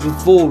I said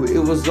before, it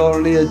was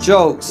only a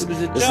joke.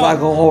 It's like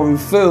a horror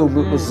film,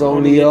 it was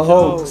only a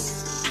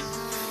hoax.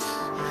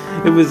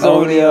 It was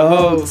only a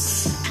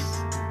hoax.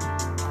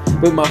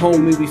 With my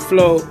homie we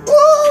float.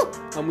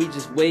 And we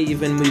just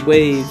wave and we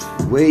wave.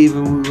 Wave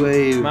and we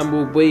wave. Man,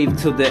 we'll wave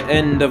till the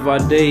end of our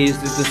days.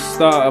 This is the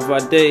start of our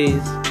days.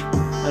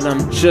 And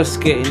I'm just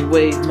getting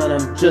waved. Man,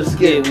 I'm just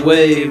getting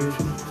waved.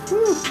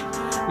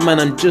 Man,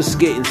 I'm just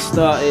getting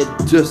started.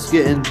 Just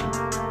getting.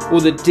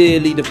 All the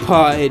dearly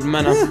departed.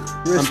 Man,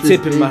 I'm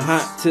tipping my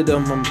hat to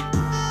them.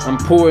 I'm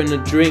pouring a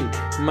drink.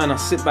 Man, I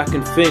sit back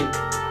and think.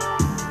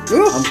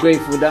 I'm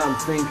grateful that I'm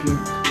thinking.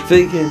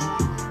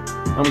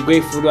 I'm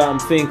grateful that I'm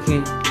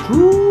thinking.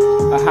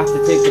 I had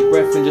to take a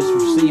breath and just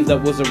receive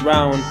that was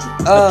around.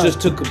 I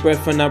just took a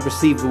breath and I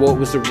received what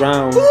was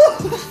around.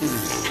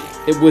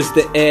 It was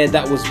the air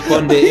that was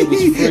bonded. It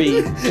was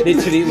free.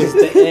 Literally, it was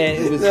the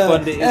air. It was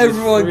bonded.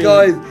 Everyone,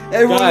 guys,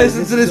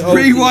 listen to this.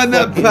 Rewind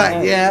that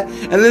back, yeah.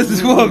 And this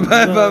is what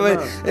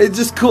it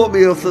just caught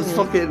me off the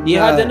fucking.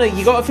 Yeah, I don't know.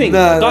 You gotta think,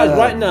 guys.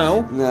 Right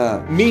now,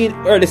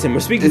 listen,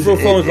 we're speaking through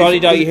phones.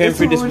 You're hearing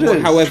through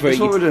this. However,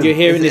 you're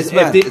hearing this.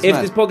 If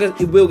this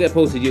podcast, it will get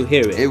posted. You'll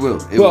hear it. It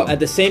will. But at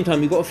the same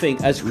time, you gotta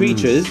think as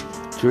creatures.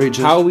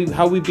 How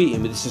we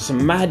beating with this is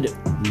some mad.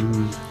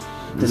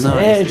 There's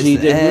energy.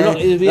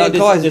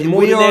 There's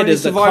more than air.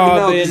 There's the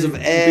carbon.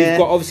 We've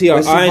got obviously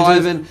our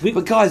iron.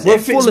 But guys, we're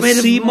full of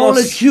sea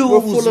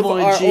molecules. We're full of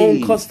our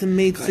own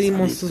custom-made sea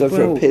moss as well. Go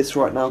for a piss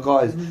right now,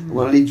 guys. I'm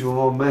gonna lead you with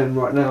our men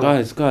right now.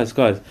 Guys.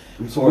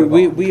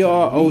 We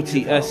are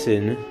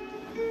OTSing,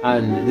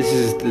 and this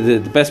is the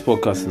best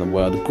podcast in the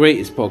world, the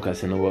greatest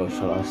podcast in the world,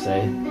 shall I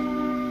say?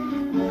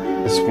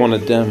 It's one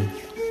of them.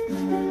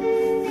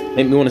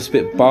 Make me want to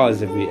spit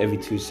bars every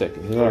 2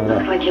 seconds.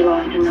 Looks like you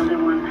lost another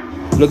one.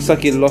 Looks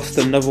like you lost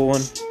another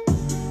one.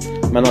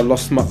 Man, I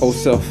lost my old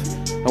self.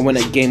 I went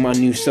and gained my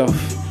new self.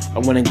 I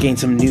went and gained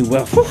some new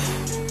wealth.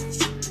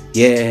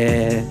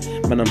 Yeah,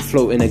 man, I'm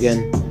floating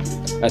again.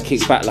 I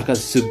kick back like I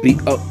should be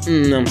up.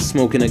 I'm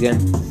smoking again.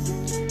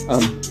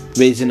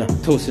 Raising a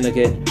toasting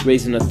again.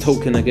 Raising a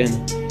token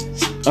again.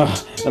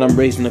 And I'm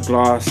raising a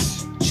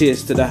glass.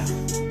 Cheers to that.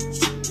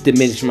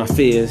 Diminish my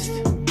fears.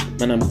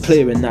 Man, I'm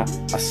clearing that.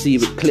 I see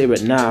it clearer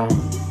now.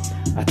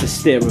 I had to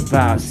stare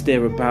about,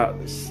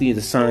 see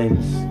the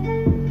signs.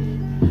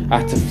 I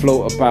had to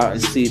float about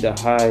and see the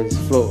highs.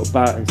 Float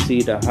about and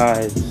see the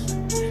highs.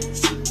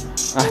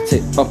 I had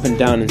to up and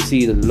down and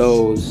see the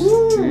lows.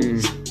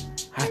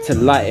 I had to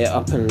light it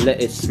up and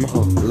let it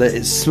smoke. Let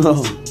it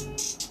smoke.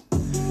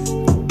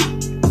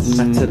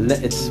 I had to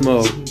let it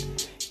smoke.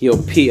 Yo,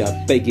 P,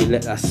 I beg you,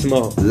 let that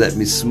smoke. Let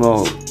me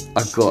smoke.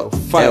 I got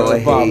fire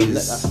above and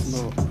let that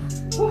smoke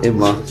in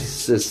my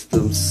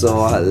system, so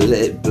I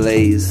let it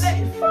blaze.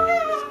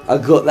 I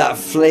got that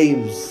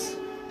flames.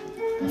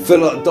 Feel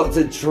like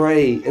Dr.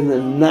 Dre in the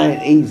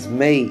 90s,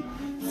 mate.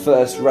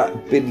 First rap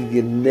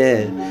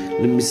billionaire.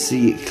 Let me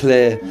see it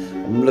clear.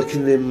 I'm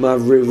looking in my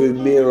rearview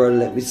mirror.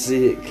 Let me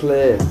see it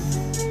clear.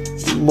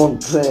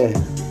 Montclair.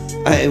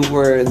 I ain't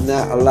wearing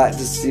that. I like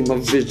to see my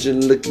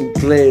vision looking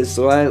clear,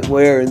 so I ain't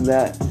wearing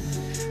that.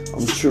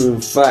 I'm true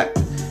in fact.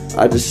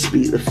 I just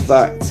speak the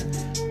fact.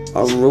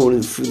 I'm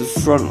rolling through the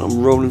front,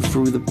 I'm rolling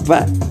through the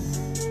back.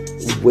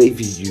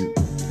 Wavy you.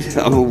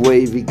 I'm a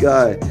wavy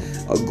guy.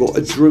 I've got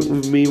a drink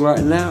with me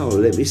right now.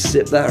 Let me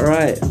sip that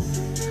right.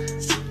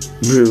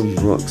 Room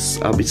rocks,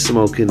 I'll be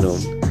smoking on.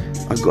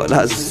 I got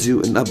that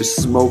suit and I'll be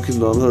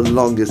smoking on the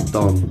longest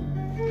on.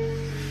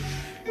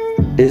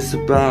 It's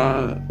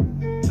about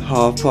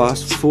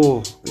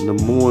 4:30 in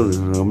the morning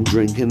and I'm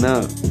drinking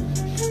out.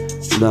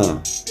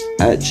 Nah,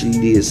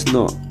 actually it's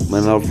not.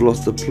 Man, I've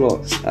lost the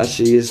plot.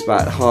 Actually it's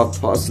about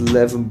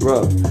 11:30,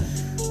 bro.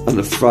 On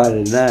a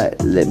Friday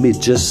night, let me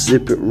just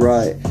sip it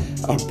right.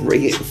 I'll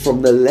bring it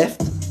from the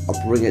left,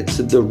 I'll bring it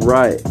to the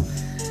right.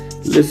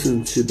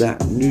 Listen to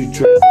that new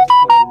track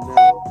coming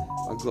out.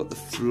 I got the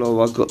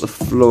flow, I got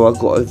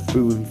it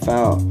through and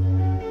foul.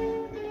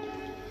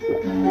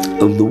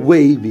 I'm the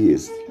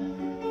waviest.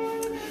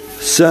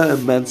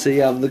 Certain men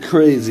say I'm the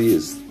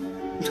craziest.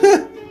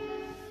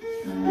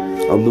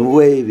 I'm the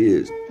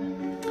waviest.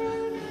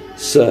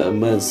 Certain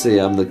men say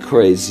I'm the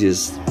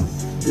craziest.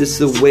 This is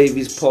the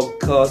waviest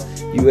podcast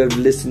you ever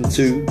listened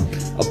to.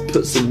 I'll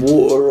put some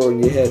water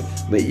on your head,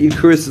 make you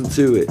christen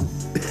to it.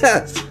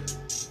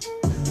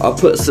 I'll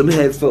put some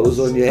headphones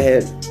on your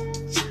head,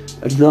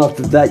 and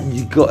after that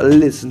you gotta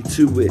listen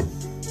to it.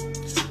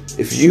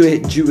 If you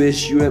ain't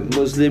Jewish, you ain't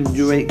Muslim,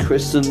 you ain't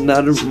Christian,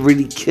 I don't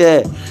really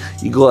care.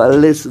 You gotta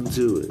listen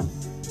to it.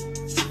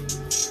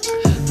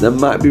 That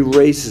might be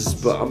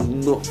racist, but I'm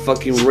not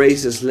fucking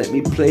racist. Let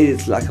me play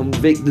this like I'm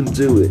victim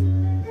to it.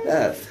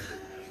 Yeah.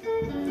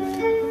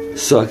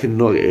 So I can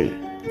knock it.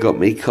 Got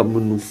me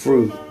coming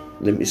through.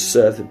 Let me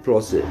serve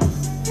deposit.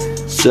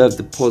 Serve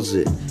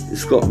deposit.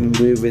 It's got me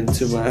moving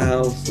to my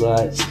house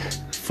like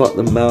fuck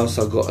the mouse.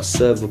 I got to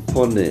serve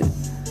upon it.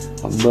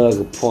 I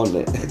murder upon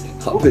it.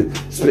 I've been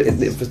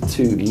spitting it for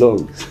too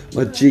long.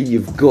 My G,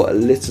 you've got to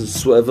listen,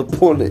 swerve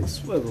upon it.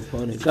 Swerve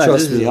upon it. Guys,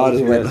 trust me, I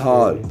just went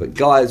hard. But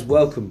guys,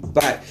 welcome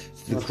back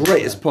to the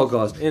greatest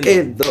podcast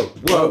in the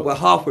world. We're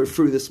halfway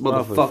through this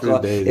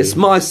motherfucker. It's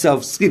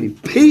myself, Skinny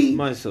P.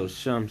 Myself,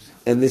 Shams.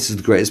 And this is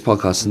the greatest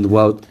podcast in the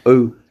world,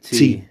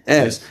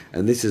 OTS.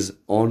 And this is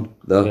On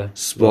the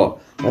Spot.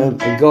 And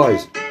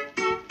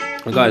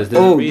guys,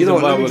 there's a reason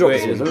why we're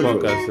greatest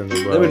podcast in the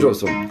world. Let me drop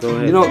some. Go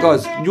ahead. You know what,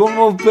 guys? You want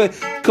more?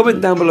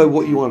 Comment down below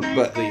what you want.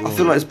 But I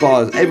feel like it's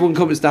bars. Everyone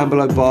comments down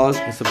below bars.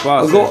 It's a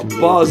bar. I've got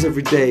bars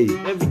every day.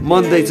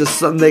 Monday to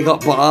Sunday,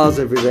 got bars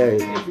every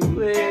day.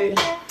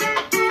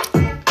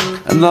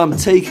 And I'm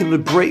taking a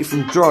break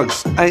from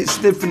drugs. I ain't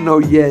sniffing no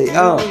yay.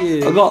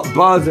 I got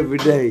bars every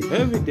day.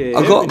 Every day.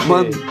 I got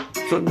Monday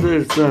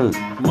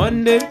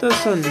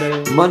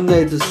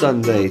to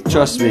Sunday.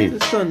 Trust me.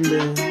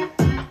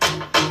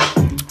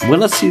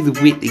 When I see the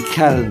weekly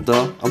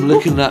calendar, I'm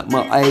looking at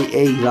my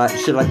AA like,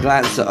 should I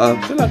glance at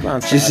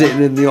her? She's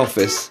sitting in the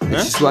office and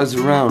she swags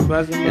around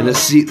in a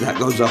seat that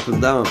goes up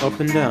and down.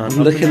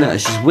 I'm looking at her,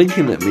 she's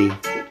winking at me.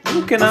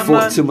 I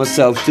thought to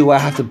myself, do I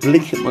have to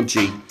blink at my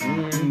G?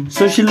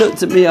 So she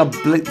looked at me, I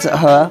blinked at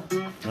her,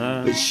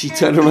 but she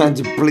turned around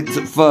and blinked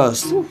at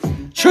first.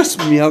 Trust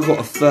me, I got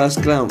a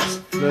first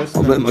glance.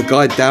 I met my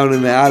guy down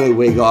in the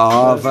alleyway, got a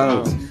half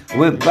ounce. I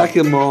went back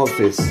in my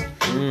office.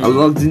 I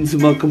logged into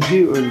my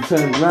computer and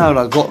turned around.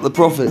 I got the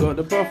profit.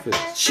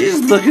 She's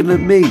looking at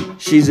me.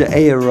 She's an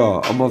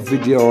ARR. I'm a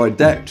video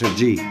director,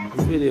 G.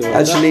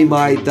 Actually,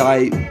 I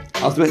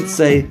was meant to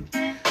say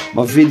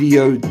my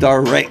video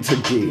director,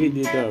 G.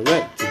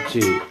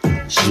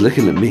 She's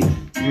looking at me.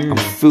 I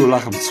feel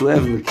like I'm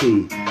swerving the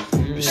key.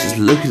 But she's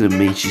looking at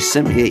me. She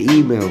sent me an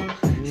email.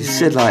 She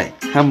said like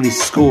how many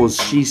scores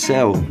she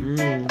sell.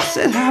 I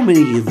said, how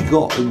many have you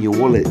got in your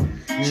wallet?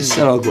 She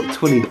said, I've got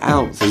 20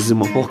 ounces in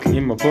my pocket.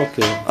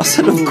 I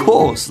said, of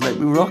course, let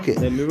me rock it.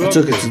 I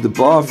took her to the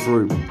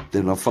bathroom,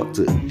 then I fucked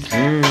it.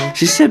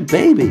 She said,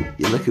 baby,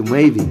 you're looking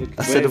wavy.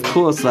 I said, of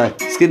course, like,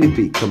 Skinny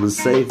Pete, come and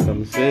save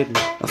me.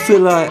 I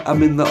feel like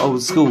I'm in the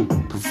old school,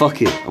 but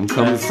fuck it, I'm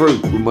coming through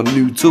with my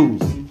new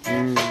tools.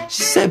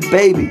 She said,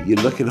 baby,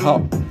 you're looking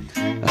hot.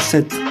 I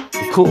said,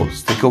 of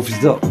course, take off your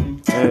top.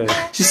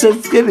 She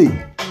said, Skinny,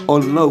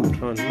 unload.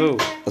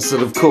 I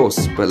said, of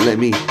course, but let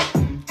me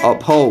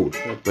uphold,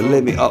 but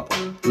let me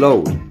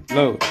upload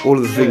all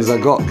of the things I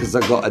got, because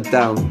I got to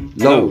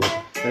download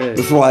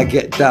before I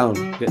get down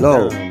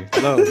low.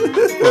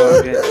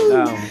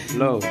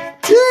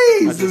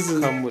 Jeez, I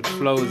just come with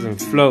flows and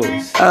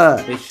flows.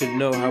 They should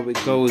know how it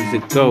goes,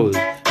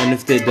 and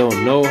if they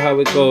don't know how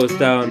it goes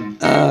down,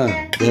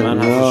 man, I have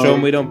to show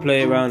them we don't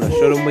play around. I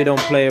show them we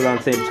don't play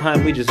around. Same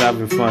time, we just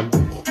having fun.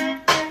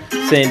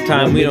 Same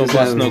time, we don't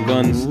bust no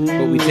guns,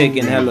 but we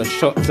taking hella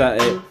shots at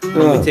it.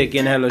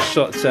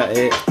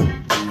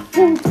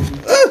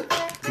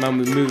 Man,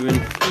 we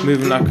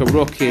moving like a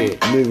rocket.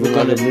 Moving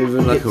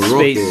like a rocket.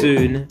 Space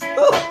soon.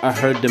 I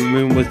heard the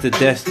moon was the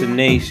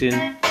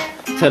destination.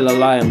 Tell a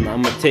lie,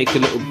 I'ma take a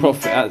little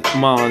profit at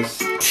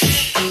Mars.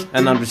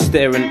 And I'm just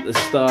staring at the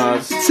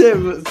stars.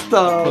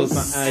 Close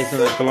my eyes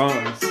and I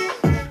glance.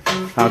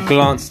 I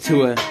glance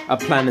to a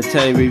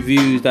planetary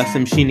views. That's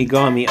some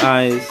Shinigami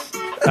eyes.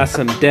 That's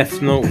some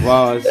Death Note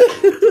vase.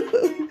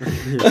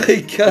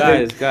 Hey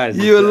guys,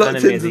 you are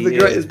locked into the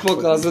greatest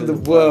podcast in the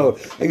world.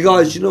 And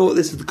guys, you know what?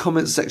 This is the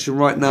comment section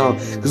right now,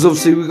 because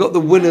obviously we got the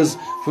winners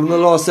from the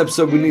last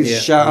episode. We need to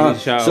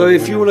shout out. So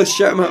if you want to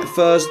shout them out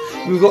first,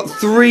 we've got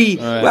 3.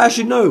 Well,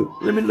 actually no.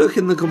 Let me look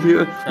in the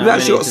computer. We've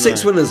actually got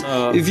 6 winners.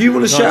 If you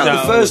want to shout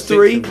out the first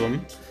 3,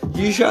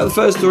 you shout out the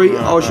first 3.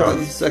 I'll shout out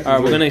the second.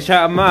 Alright, we're gonna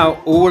shout them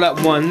out all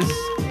at once.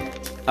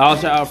 I'll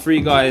shout out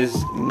 3 guys,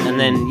 and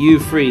then you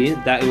 3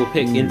 that it will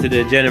pick into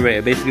the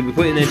generator. Basically, we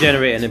put it in the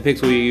generator and it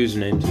picks all your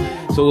usernames.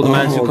 So all the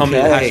mans who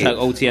comment hashtag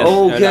OTS.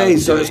 Okay,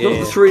 so it's not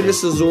the 3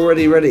 listeners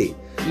already ready.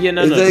 Yeah,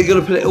 no. They're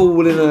gonna put it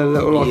all in a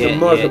little a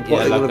market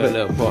pot. Like a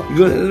little pot. You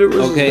got a little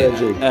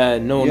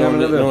no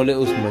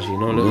little smudgy,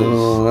 no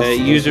little.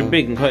 User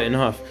big and cut it in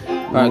half.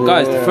 Alright,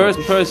 guys, the first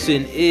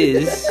person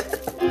is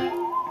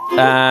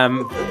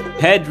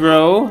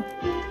Pedro.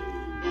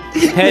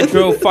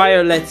 Pedro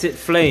Fire Lets It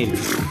Flame.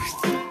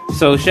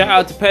 So shout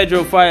out to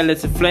Pedro Fire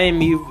Lets It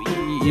Flame.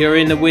 You're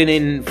in the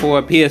winning for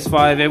a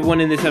PS5. Everyone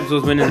in this episode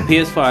is winning a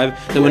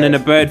PS5. They're winning a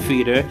bird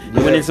feeder.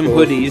 They're winning some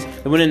hoodies.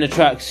 They're winning a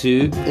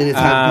tracksuit.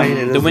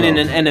 They're winning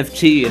an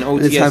NFT, an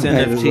OTS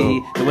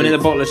NFT. They're winning a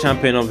bottle of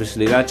champagne,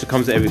 obviously. That just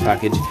comes with every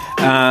package.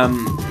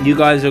 You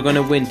guys are going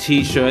to win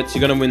t-shirts.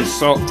 You're going to win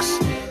socks.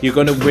 You're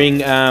going to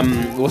win,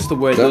 what's the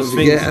word? Don't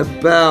forget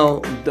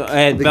about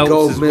the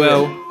belts as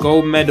well.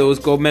 Gold medals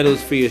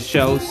for your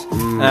shells.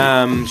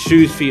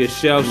 Shoes for your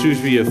shells. Shoes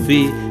for your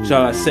feet,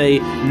 shall I say.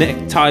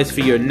 Neckties for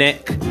your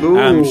neck.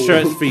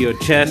 Shirts for your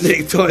chest.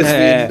 Neckties for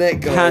your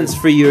neck. Pants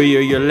for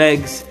your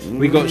legs.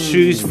 We got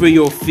shoes for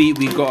your feet.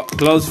 We got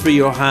gloves for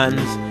your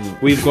hands.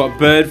 We've got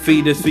bird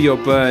feeders for your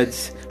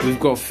birds. We've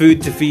got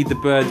food to feed the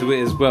birds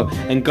with as well.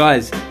 And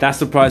guys, that's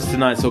the prize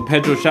tonight. So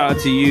Pedro, shout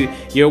out to you.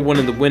 You're one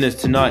of the winners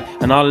tonight.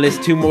 And I'll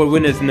list 2 more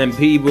winners, and then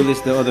P will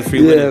list the other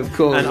 3 winners. Yeah, of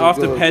course. And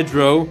after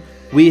Pedro,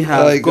 we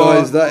have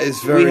guys, that is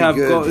very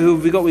good. Who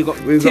have we got? We've got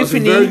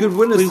Tiffany. Got very good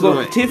winners we've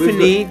got tonight.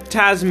 Tiffany,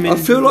 Tasmin. I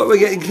feel like we're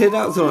getting cleared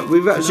out tonight.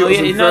 We've actually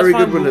got some very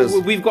good winners.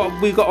 We've got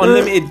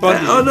unlimited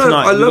budget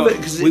tonight. I love it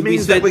because it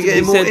means that we're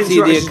getting more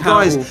interaction.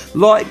 Guys,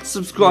 like,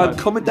 subscribe,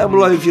 comment down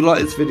below if you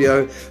like this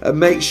video, and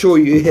make sure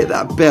you hit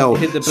that bell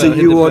so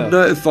you are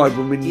notified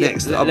when we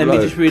next upload. Let me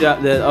just read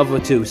out the other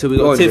 2. So we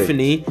got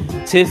Tiffany.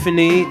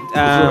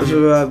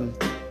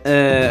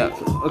 I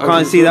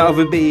can't see that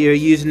other bit of your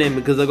username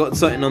because I got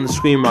something on the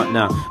screen right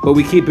now, but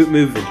we keep it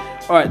moving.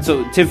 Alright,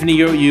 so Tiffany,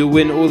 you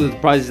win all of the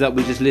prizes that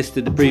we just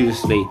listed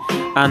previously.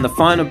 And the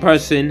final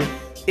person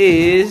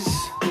is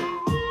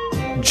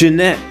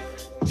Jeanette.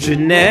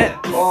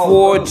 Jeanette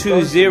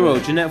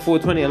 420. Jeanette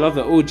 420, I love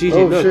that. Oh,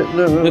 Gigi,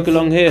 look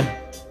along here.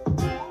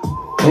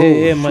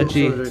 Here, my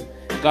G. Sorry.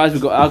 Guys,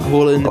 we've got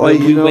alcohol in the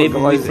we wave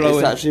and we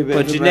flowing.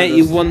 But Jeanette,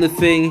 you've won the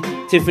thing.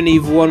 Tiffany,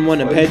 you've won one.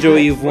 And Pedro,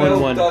 you've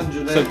won one.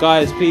 So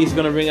guys, P's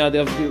gonna ring out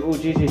the other 2. Oh,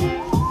 Gigi.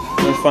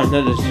 That's fine.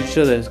 No, just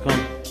show this. Come.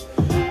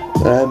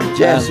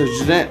 So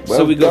Jeanette.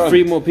 So we got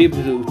 3 more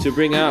people to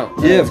bring out.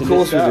 Yeah, of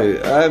course we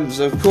do.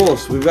 So of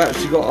course we've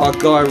actually got our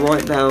guy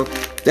right now,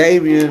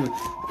 Damien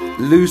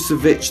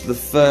Lucevic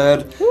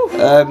III.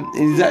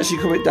 He's actually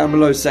comment down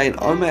below saying,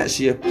 I'm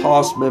actually a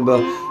past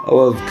member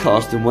of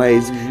Casting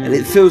Waves, and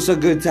it feels so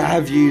good to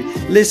have you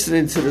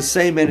listening to the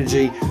same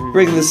energy,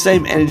 bringing the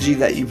same energy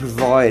that you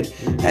provide,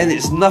 and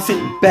it's nothing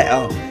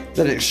better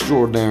than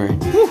extraordinary.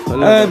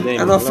 And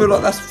I feel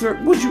like that's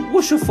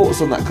what's your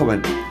thoughts on that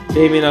comment?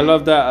 Damien, I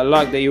love that. I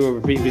like that you were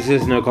a previous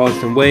listener of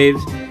Casting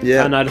Waves,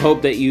 and I'd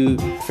hope that you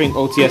think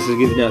OTS is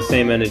giving that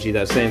same energy,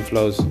 that same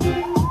flows.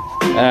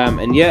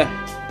 And yeah,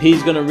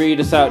 P's gonna read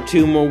us out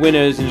 2 more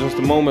winners in just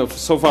a moment.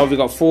 So far we've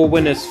got 4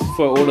 winners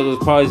for all of those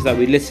prizes that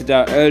we listed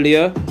out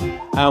earlier,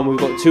 and we've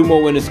got 2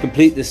 more winners to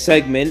complete this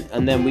segment,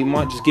 and then we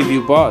might just give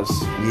you bars.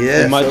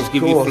 Yeah, we might just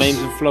give you flames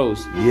and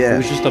flows. Yeah,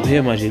 we should stop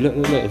here, Maggie. Look,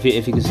 if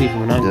you can see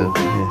from an angle.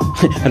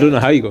 I don't know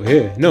how you got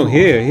here. No,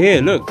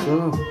 here, look.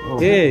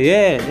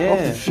 Here.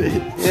 Oh shit.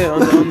 Yeah,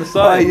 on the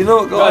side. Right, you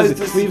know what,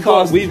 guys? We've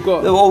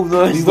got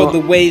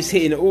the waves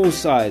hitting all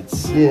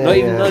sides.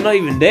 Yeah, not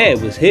even there.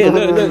 It was here.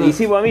 Look. You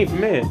see what I mean from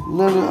here?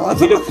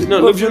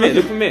 Look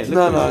from here.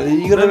 No,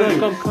 you're gonna.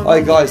 Come.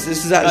 Alright, guys,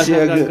 this is actually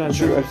a good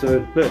true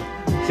episode. Look,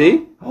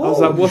 see? I was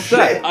like, what's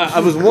that? I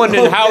was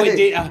wondering how it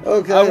did. I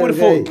would have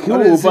thought cool,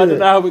 but I don't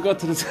know how we got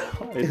to the side.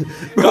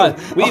 Guys,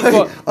 we've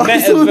got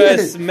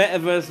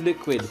Metaverse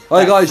Liquid.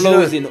 Alright, guys, you know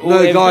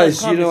what it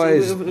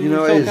is.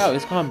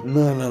 It's calm.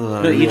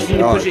 No. Look, you just need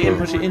to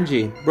push it in,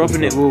 G.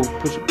 Rubbing it will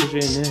push it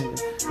in, yeah.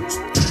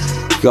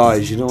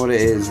 Guys, you know what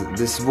it is?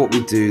 This is what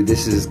we do.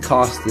 This is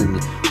Casting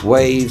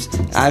Waves.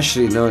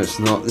 Actually, no, it's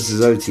not. This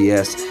is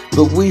OTS.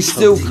 But we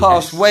still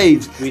cast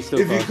waves. If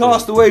you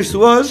cast the waves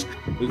to us,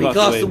 we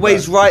cast the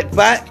waves right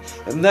back.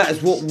 And that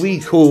is what we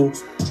call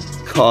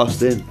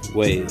casting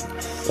waves.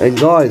 And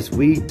guys,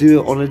 we do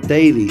it on a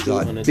daily.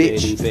 Like,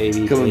 bitch,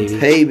 come and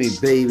pay me,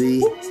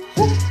 baby.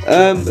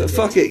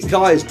 Fuck it,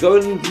 guys. Go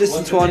and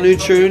listen to our new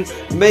tune,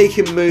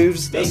 Making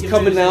Moves. That's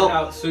coming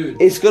out soon.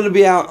 It's going to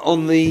be out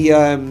on the.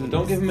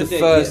 Don't give him a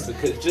date yet,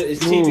 because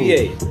it's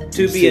TBA.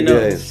 To be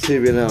announced.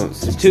 To be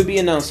announced. It's to be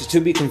announced. It's to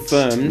be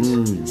confirmed.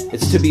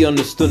 It's to be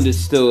understood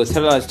still.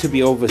 Tell us to be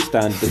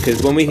overstand,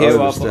 because when we hear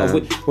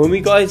when we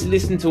guys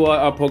listen to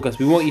our podcast,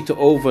 we want you to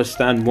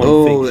overstand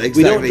one thing.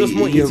 Exactly. We don't just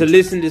want you to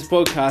listen to this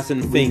podcast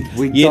and think,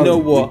 you know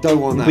what,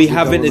 we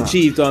haven't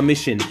achieved our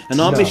mission.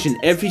 And our mission,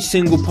 every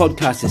single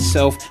podcast is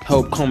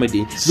self-help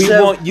comedy. We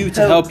want you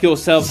to help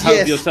yourself,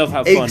 help yourself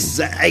have fun.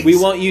 We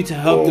want you to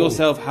help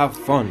yourself have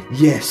fun.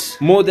 Yes.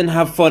 More than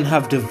have fun,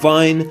 have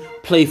divine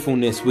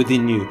playfulness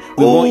within you.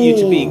 We want you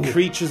to be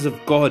creatures of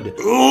God,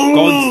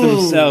 gods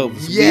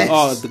themselves. Yes. We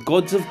are the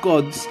gods of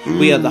gods.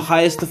 We are the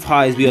highest of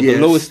highs. We are the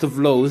lowest of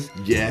lows.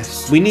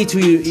 Yes. We need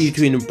you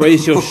to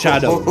embrace your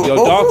shadow, your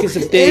darkest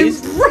of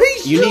days.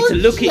 You need to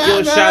look at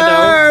your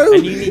shadow,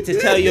 and you need to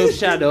tell your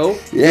shadow,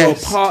 you're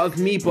part of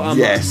me, but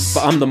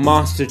I'm the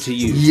master to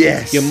you.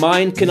 Yes. Your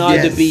mind can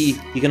either be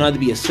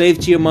a slave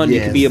to your mind, you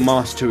can be a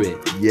master to it.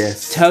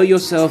 Yes. Tell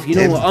yourself, you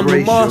know what, I'm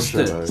the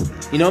master.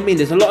 You know what I mean?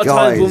 There's a lot of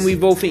times when we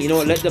both think, you know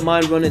what, let the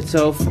mind run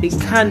itself. It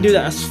can do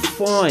that, that's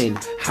fine.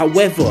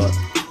 However,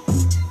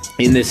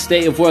 in the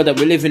state of world that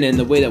we're living in,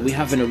 the way that we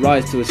haven't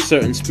arrived to a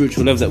certain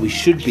spiritual level that we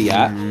should be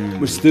at,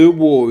 we're still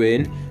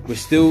warring. We're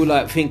still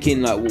like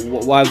thinking like,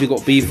 why have we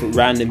got beef with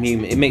random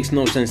human? It makes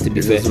no sense, to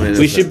be fair.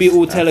 We should be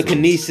all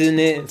telekinesis in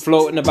it,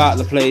 floating about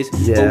the place,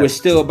 but we're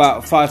still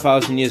about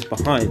 5,000 years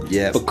behind.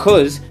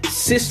 Because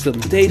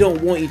systems, they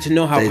don't want you to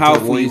know how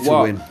powerful you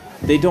are.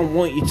 They don't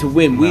want you to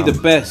win. We the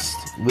best.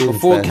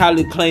 Before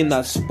Khaled claimed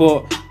that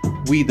spot,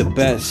 we the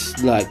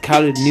best. Like,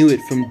 Khaled knew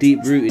it from deep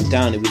rooted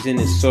down. It was in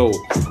his soul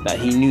that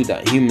he knew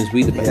that humans,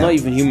 we the best. Not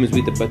even humans,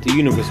 we the best. The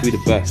universe, we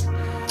the best.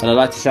 And I'd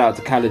like to shout out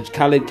to Khaled.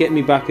 Khaled, get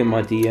me back in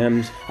my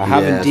DMs. I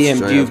haven't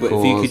DM'd you, but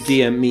if you could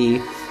DM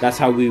me, that's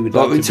how we would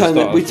like to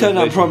start. We turned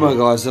that promo,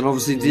 guys, and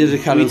obviously DJ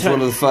Khaled was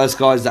one of the first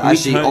guys that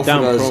actually offered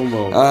us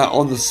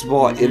on the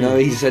spot. You know,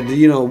 he said,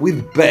 you know, we're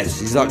the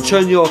best. He's like,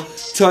 turn your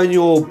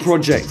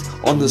project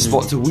on the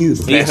spot to we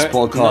the best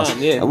podcast.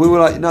 And we were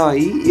like, no,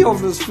 he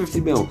offered us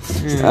 50 mil.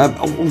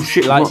 Oh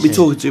shit, I might be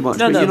talking too much.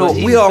 But you know,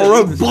 we are our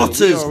own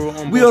botters.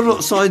 We are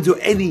not signed to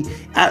any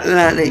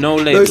Atlantic, no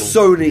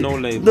Sony,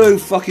 no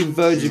fucking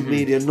Virgin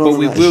Media, but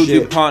we will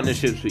do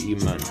partnerships with you,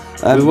 man.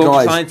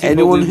 Guys,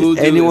 anyone who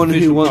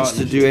wants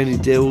to do any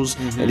deals,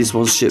 any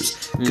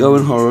sponsorships,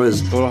 Going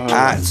Horrors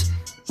at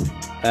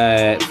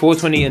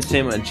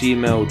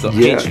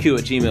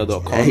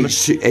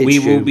 420entertainment@gmail.com. We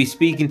will be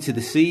speaking to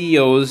the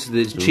CEOs,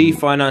 the chief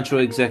financial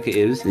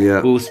executives.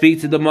 We will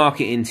speak to the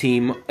marketing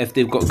team if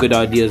they've got good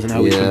ideas on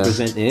how we can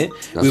present it.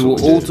 We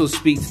will also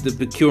speak to the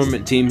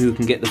procurement team who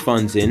can get the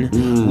funds in.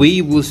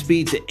 We will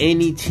speak to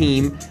any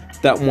team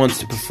that wants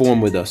to perform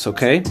with us,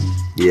 okay?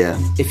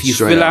 If you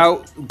fill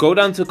out, go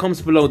down to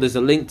comments below. There's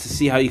a link to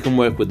see how you can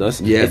work with us.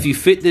 If you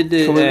fit the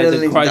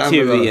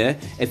criteria,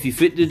 if you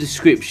fit the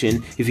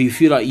description, if you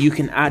feel like you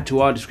can add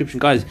to our description,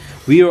 guys,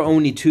 we are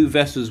only two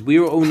vessels. We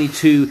are only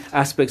two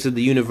aspects of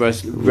the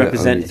universe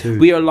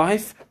represented. We are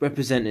life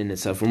representing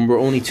itself, and we're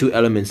only two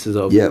elements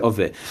of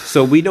it.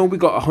 So we know we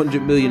got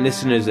 100 million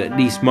listeners at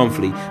least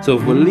monthly. So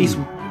if we're at least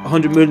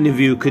 100 million of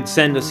you could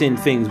send us in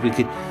things, we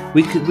could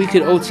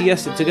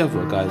OTS it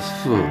together, guys.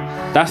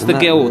 That's the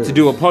goal, to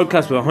do a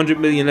podcast with 100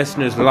 million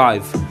listeners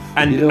live.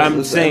 And you know,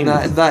 I'm saying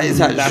that is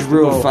actually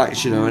real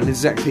facts, you know, and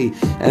exactly.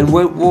 And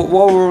while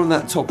we're on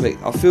that topic,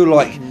 I feel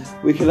like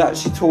we could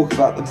actually talk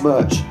about the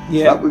merch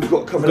that we've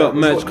got coming out.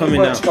 Merch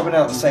coming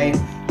out saying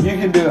you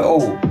can do it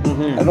all.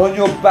 And on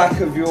your back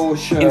of your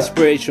shirt,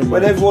 inspiration.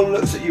 When everyone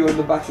looks at you on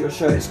the back of your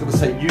shirt, it's going to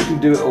say you can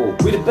do it all.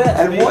 We're the best.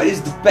 And what is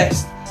the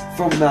best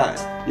from that?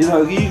 You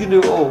know, you can do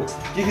it all.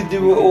 You can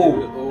do it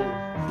all.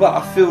 But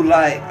I feel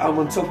like I'm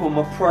on top of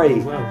my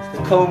prey.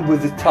 Come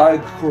with the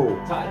tiger crawl.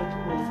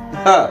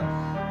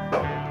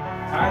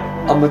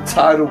 I'm a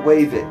tidal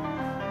wave it.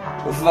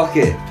 But fuck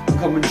it. I'm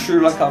coming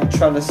true like I'm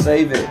trying to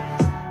save it.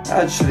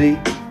 Actually,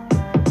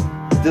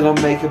 did I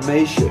make a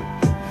Mayship?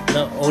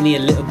 Not only a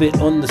little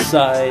bit on the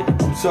side.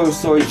 I'm so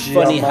sorry, G.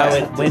 Funny how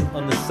it went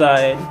on the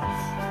side.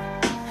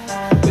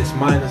 It's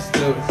mine,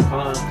 still it's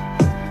hard.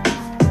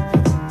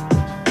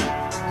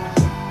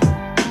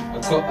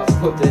 I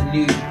put the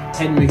new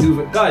Henry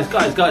Hoover. Guys,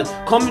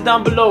 comment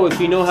down below if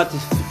you know how to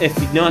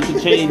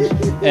change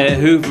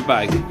Hoover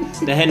bag,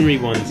 the Henry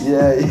ones.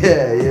 Yeah.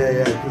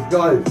 Because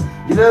guys,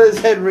 you know there's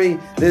Henry,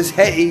 there's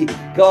Hetty.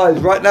 Guys,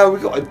 right now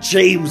we've got a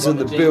James in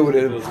the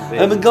building.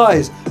 And then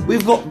guys,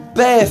 we've got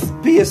bare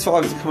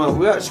PS5s to come out.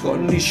 We've actually got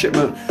a new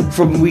shipment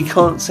from, we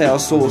can't say our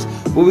source,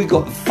 but we've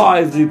got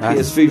 5 new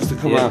PS5s to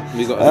come out.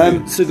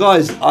 So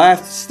guys, I have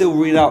to still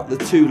read out the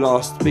 2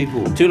 last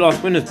people. 2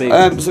 last winners,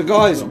 baby. So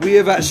guys, we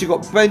have actually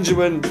got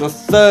Benjamin, the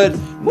 3rd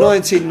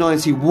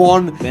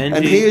 1991, Benji.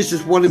 and he has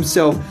just won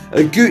himself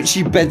a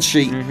Gucci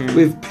bedsheet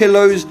with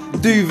pillows,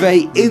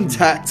 duvet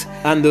intact,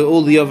 And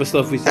all the other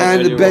stuff we said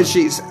and the earlier bed on.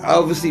 sheets.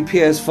 Obviously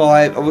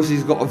PS5. Obviously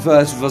he's got a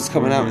verse with us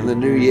coming out in the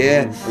new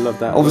year. I love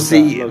that.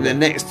 Obviously love the that.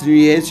 next new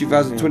year,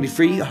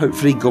 2023.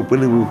 Hopefully, God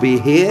willing, we'll be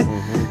here.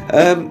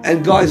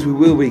 And guys, we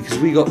will be, because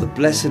we got the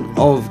blessing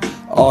of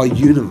our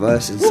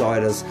universe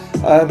inside us,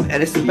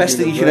 and it's the best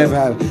thing you can ever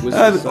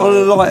have. On a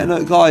lighter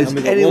note, guys, And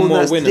we got one anyone more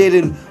that's winner.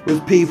 dealing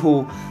with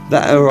people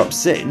that are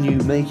upsetting you,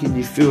 making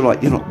you feel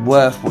like you're not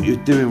worth what you're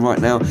doing right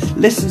now,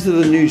 listen to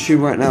the new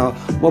tune right now.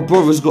 My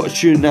brother's got a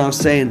tune now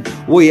saying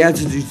what he had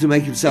to do to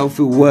make himself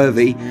feel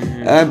worthy.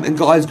 And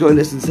guys, go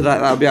listen to that.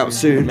 That'll be out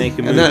soon. Make a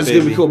and Move, that's going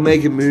to be baby. called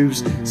Making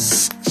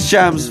Moves.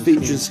 Shams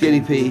featuring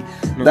Skinny P.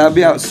 That'll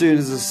be out soon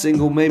as a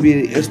single,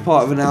 maybe as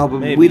part of an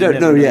album. Maybe, we you don't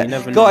never know know, yet. you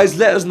never know. Guys,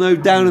 let us know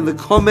down in the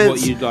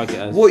comments What you'd like it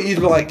as. what you'd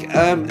like.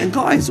 And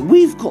guys,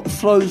 we've got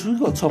flows, we've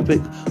got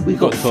topic, we've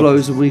got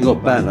flows, and we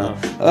got banner.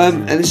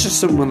 And it's just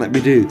something that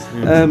we do.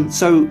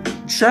 So,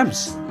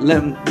 Shams,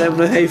 let them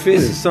know how you This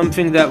feeling. is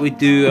something that we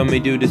do, and we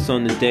do this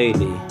on the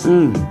daily.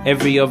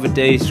 Every other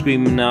day,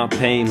 screaming out,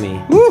 pay me.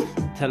 Woo!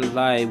 Tell a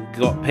lie, we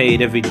got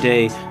paid every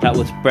day. That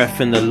was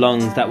breath in the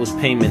lungs, that was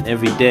payment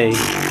every day.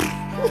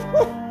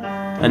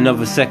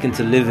 Another second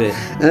to live it.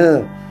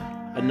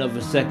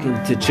 Another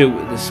second to chill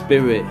with the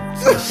spirit.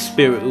 My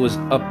spirit was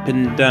up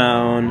and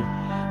down.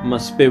 My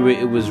spirit,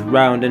 it was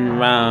round and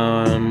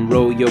round.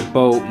 Roll your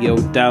boat, yo,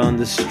 down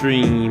the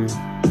stream.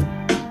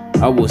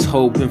 I was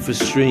hoping for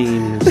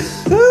streams.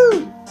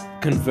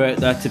 Convert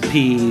that to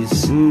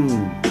peas.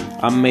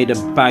 I made a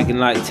bag in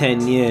like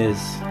 10 years.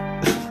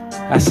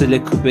 That's a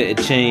little bit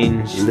of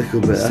change.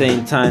 Little bit.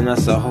 Same time,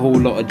 that's a whole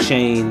lot of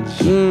change.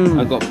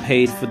 I got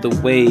paid for the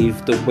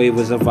wave. The wave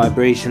was a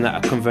vibration that I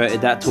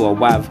converted that to a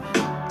WAV.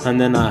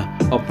 And then I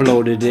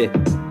uploaded it.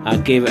 I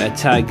gave it a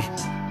tag.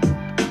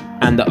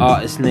 And the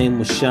artist's name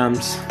was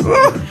Shams.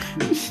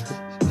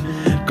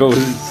 Go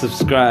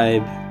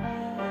subscribe.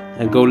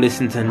 And go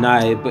listen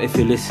tonight. But if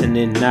you're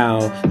listening now,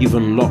 you've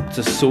unlocked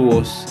a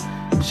source.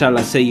 Shall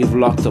I say you've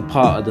locked a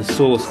part of the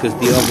source? Cause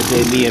the other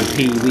day me and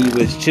P, we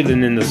was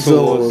chilling in the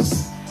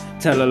source.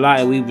 Tell a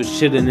lie, we was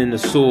chilling in the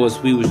source.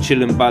 We was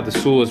chilling by the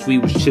source. We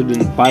was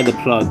chilling by the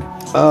plug.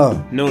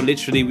 Oh, No,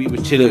 literally we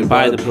was chilling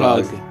by the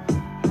plug.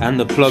 And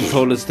the plug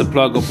told us to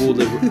plug up all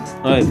the...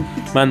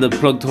 Man, the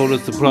plug told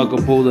us to plug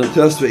up all the...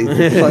 trust me,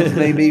 the plug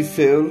made me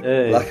feel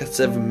Hey. like a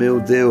 $7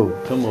 million deal.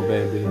 Come on,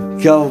 baby.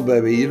 Come on,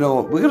 baby. You know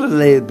what? We're going to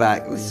lay it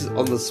back. This is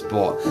on the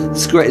spot. This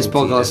is the greatest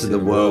podcast in the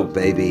world,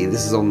 baby.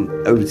 This is on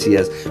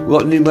OTS. We've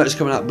got new merch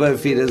coming out. Bird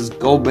Feeders,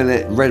 Gold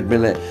Millet, Red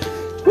Millet.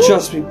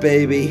 Trust me,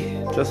 baby.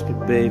 Trust me,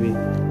 baby.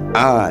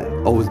 I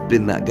always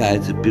been that guy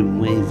that's been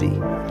wavy.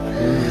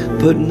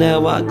 But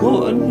now I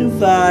got a new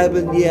vibe,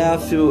 and yeah, I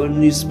feel a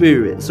new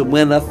spirit. So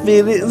when I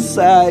feel it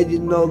inside, you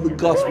know the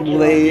gospel,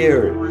 they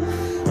hear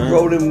it.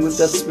 Rolling with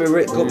that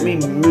spirit got me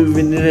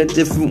moving in a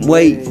different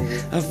way.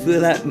 I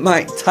feel like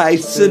Mike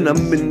Tyson,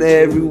 I'm in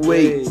there every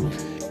way.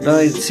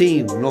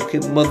 19,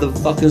 knocking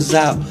motherfuckers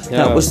out.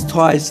 Yeah. That was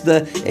twice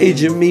the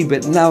age of me,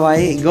 but now I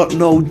ain't got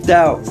no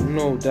doubt.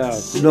 No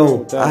doubt.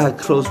 No, I had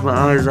closed my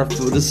eyes, I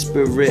feel the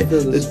spirit.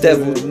 The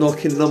devil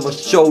knocking on my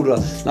shoulder.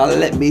 Now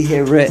let me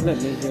hear it.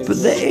 But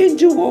the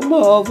angel on my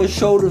other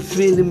shoulder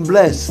feeling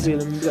blessed.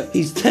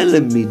 He's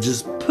telling me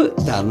just put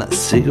down that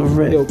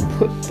cigarette. Yo,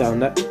 put down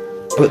that...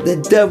 But the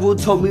devil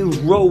told me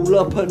roll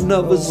up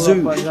another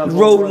zoo,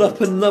 roll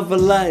up another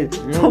line.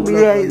 Told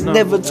me I ain't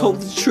never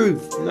told the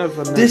truth.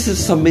 This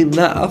is something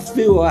that I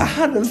feel. I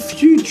had a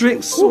few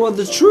drinks, saw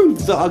the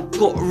truth that I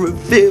got to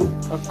reveal.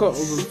 I got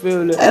to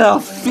reveal it. And I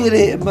feel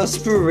it in my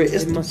spirit.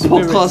 It's In the my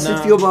spirit podcast. now.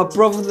 If you're my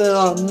brother, then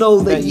I know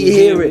that you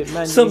hear it.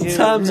 man, you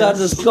Sometimes hear it, I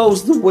just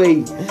ghost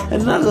away,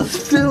 and I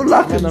just feel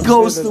like And a I'm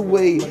ghost feeling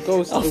away. a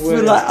ghost I away.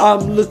 feel like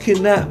I'm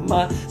looking at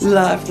my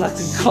life like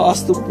a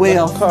castaway.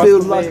 I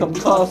feel like I'm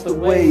cast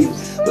away,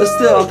 but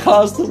still I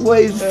cast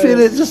away.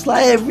 Feeling just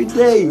like every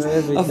day.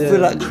 Every I day. feel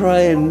like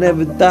crying,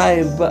 never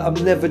dying, but I'm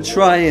never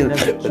trying.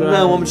 Never But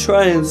now I'm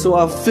trying, so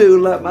I feel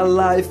like my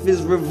life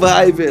is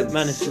reviving.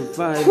 Man, it's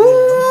reviving.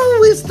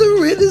 Woo, it's the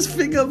realest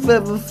thing I've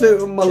ever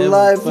felt in my Ever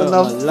life, felt and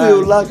I in my feel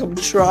life. like I'm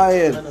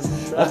trying.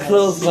 I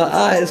close my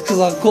eyes because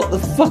I got the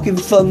fucking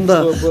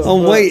thunder.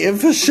 I'm waiting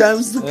for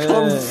Shams to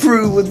come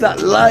through with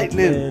that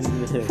lightning.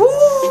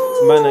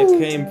 Woo, Man, I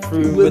came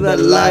through with the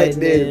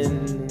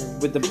lightning.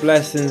 With the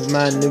blessings,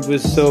 man, it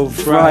was so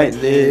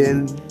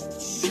frightening.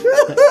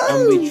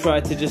 And we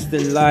tried to just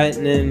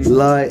enlighten him.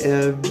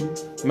 Lighten.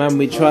 Man,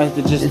 we tried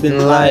to just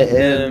enlighten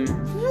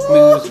him. We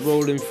was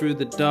rolling through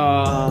the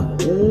dark.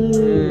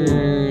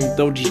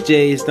 Doji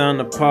J's down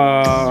the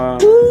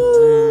park.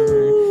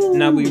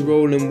 Now we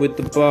rolling with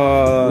the We're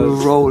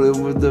bars.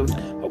 rolling with them.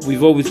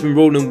 We've always been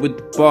rolling with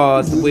the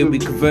bars. The way we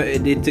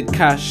converted it to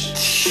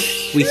cash.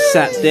 We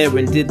sat there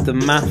and did the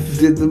math.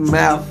 Did the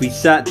mouth. We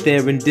sat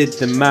there and did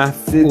the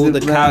math. Did All the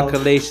the math.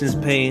 calculations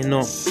paying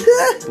off.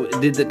 But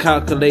did the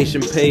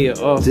calculation pay it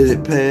off? Did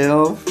it pay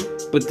off?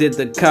 But did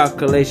the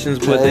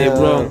calculations, were they Pay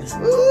wrong? off.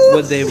 Ooh.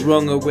 Were they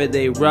wrong or were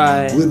they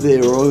right? Were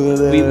they wrong or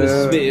they We was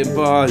spitting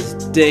bars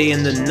day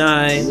and the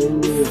night,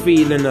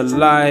 feeling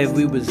alive.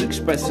 We was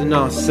expressing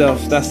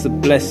ourselves. That's a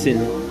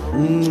blessing.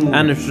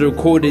 And it's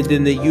recorded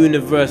in the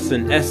universe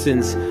in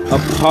essence, a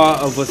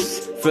part of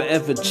us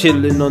forever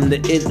chilling on the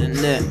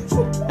internet.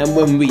 And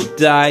when we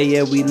die,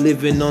 yeah, we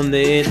living on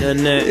the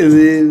internet.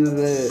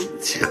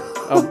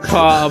 A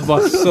part of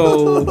our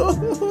soul,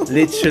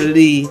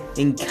 literally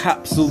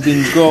encapsulated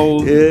in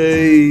gold.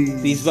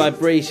 These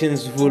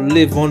vibrations will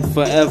live on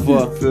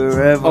forever.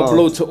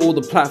 Upload to all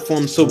the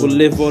platforms, so we'll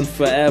live on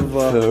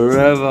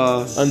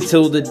forever.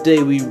 Until the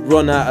day we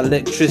run out of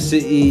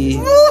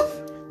electricity.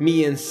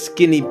 Me and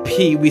Skinny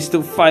P, we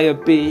still fire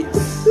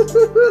beats.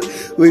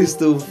 We're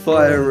still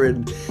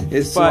firing.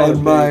 It's so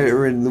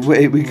admiring the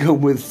way we come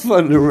with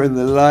thunder and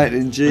the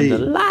lightning, G. And the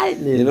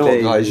lightning, you know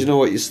what, guys? You know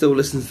what? You're still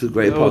listening to the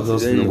great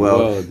podcast in the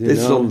world. This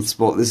is On The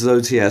Spot. This is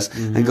OTS.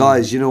 And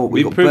guys, you know what?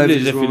 We're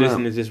privileged if you're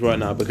listening to this right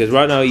now, because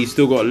right now you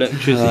still got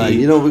electricity.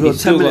 You know, we've got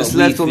 10 minutes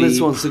left on this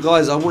one. So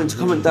guys, I want you to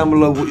comment down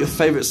below what your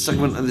favourite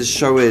segment of this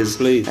show is.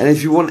 Please. And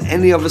if you want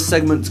any other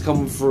segment to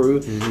come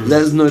through,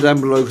 let us know down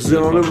below, because I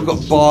know we've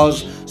got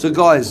bars. So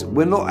guys,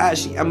 we're not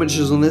actually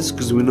amateurs on this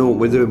because we know what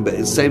we're doing, but at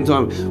the same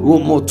time, we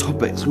want more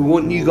topics. We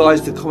want you guys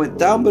to comment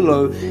down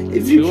below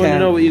if you can. Want to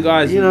know what you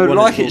guys,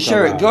 like it,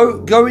 share it.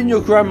 Go in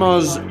your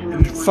grandma's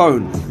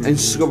phone and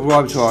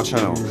subscribe to our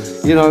channel.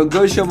 You know,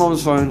 go to your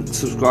mom's phone,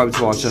 subscribe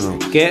to our channel.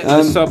 Get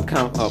the sub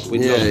count up.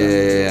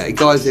 Yeah.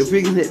 Guys, if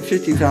we can hit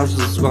 50,000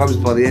 subscribers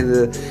by the end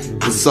of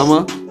the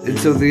summer,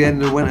 until the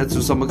end of the winter,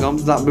 till summer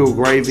comes, that'd be all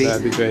gravy.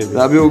 That'd be gravy.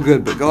 That'd be all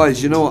good. But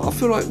guys, you know what? I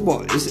feel like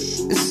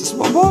it's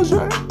my bars,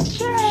 right?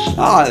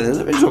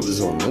 Let me drop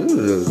this on.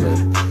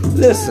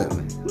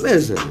 Listen.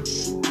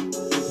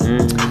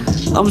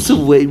 I'm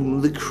still waiting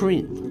with the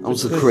cream. I'm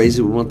so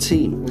crazy with my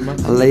team.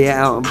 I lay it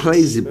out and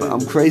plays it, but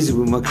I'm crazy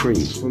with my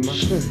cream.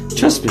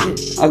 Trust me,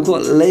 I've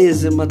got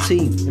layers in my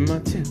team.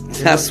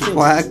 That's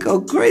why I go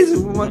crazy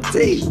with my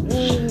team.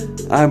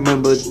 I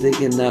remember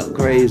digging out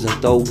graves at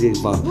Dole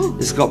Giver.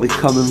 It's got me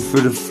coming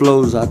through the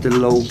flows at the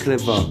low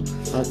clever,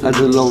 at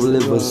the low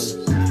livers.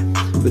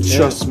 But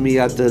trust me,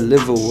 I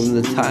deliver when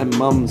the time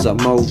mums are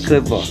more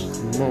clever.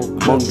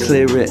 Won't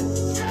clear it,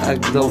 I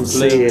don't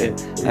see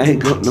it. I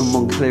ain't got no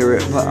more clear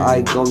it, but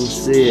I gon'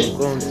 see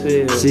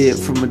it. See it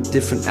from a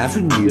different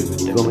avenue.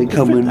 Got me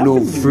coming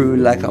all through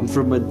like I'm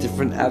from a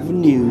different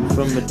avenue.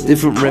 From a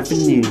different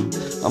revenue.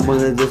 I'm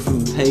on a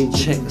different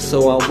paycheck,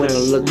 so I wanna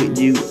look at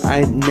you. I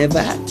ain't never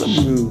had to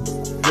move.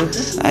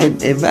 I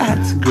ain't ever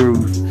had to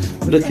groove.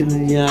 Looking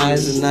in your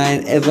eyes and I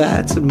ain't ever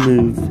had to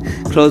move.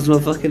 Close my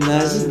fucking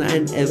eyes and I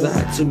ain't ever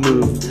had to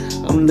move.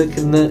 I'm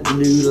looking at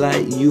you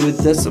like you a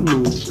decimal.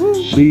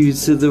 Move you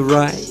to the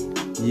right,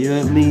 you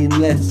ain't mean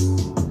less.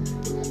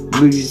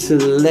 Move you to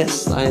the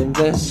left, I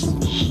invest.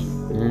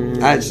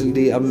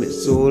 Actually, I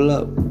mixed it all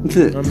up. I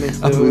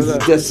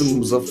moved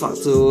decimals, I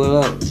fucked it all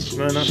up.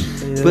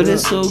 But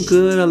it's so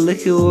good, I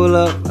lick it all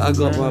up. I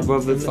got my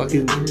brother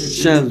fucking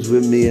Shams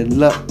with me and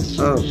luck.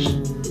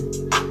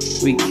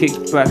 We kick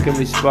back and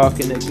we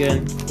sparking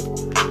again.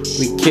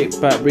 We kick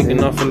back,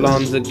 ringing off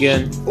alarms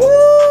again.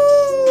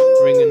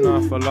 Ringing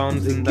off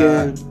alarms and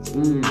that.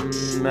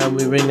 Man,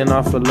 we ringing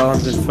off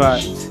alarms. In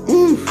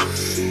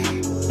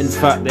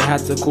fact, they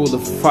had to call the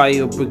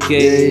fire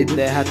brigade.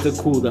 They had to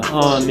call the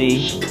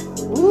army.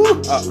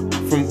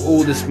 From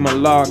all this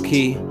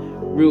malarkey.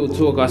 Real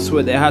talk, I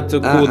swear they had to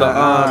call the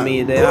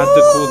army. They had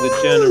to call the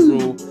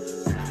general.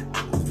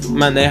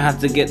 Man, they had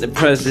to get the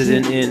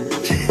president in.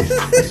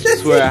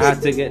 Swear I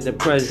had to get the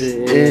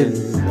president in.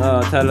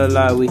 Oh, tell a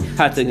lie, we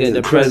had to get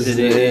the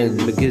president in.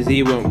 Because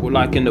he went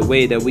liking the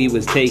way that we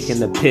was taking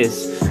the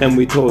piss. And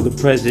we told the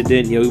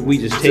president, yo, we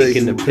just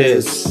taking the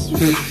piss.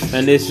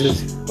 And this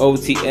is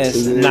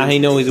OTS. Now he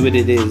knows what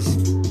it is.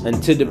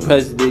 And to the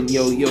president,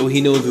 yo, he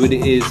knows what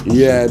it is.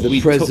 Yeah,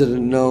 the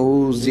president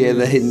knows. Yeah,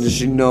 the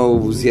industry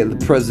knows. Yeah, the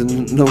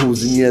president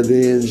knows. And yeah,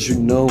 the industry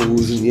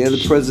knows. And yeah, the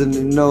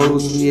president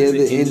knows. And yeah,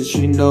 the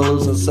industry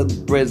knows. I said the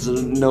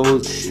president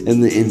knows.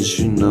 And the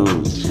industry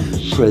knows.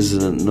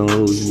 President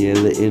knows. And yeah,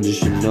 the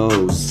industry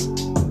knows.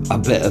 I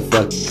better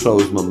fucking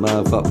close my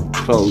mouth up.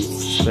 Close.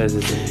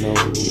 President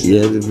knows.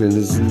 Yeah, the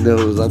president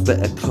knows. I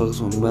better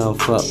close my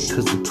mouth up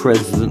because the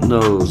president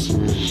knows.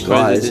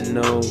 Guys. President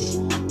knows.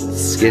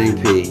 Skinny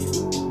P.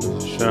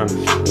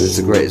 It's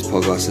the greatest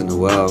podcast in the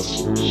world.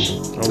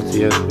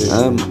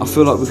 I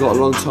feel like we've got a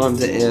long time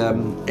to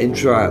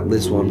intro out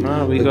this one.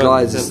 But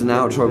guys, it's an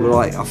outro.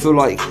 But I feel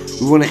like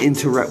we want to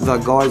interact with our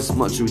guys as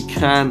much as we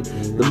can.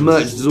 The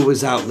merch is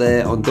always out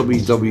there on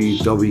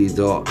www.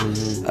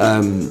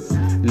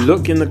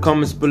 Look in the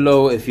comments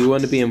below if you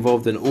want to be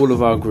involved in all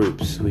of our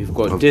groups. We've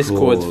got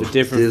Discords for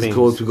different things.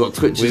 We've got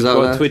Twitches.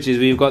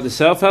 We've got the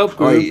self-help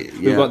group.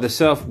 We've got the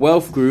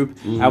self-wealth group,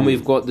 and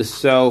we've got the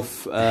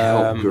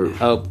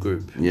self-help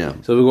group. Yeah.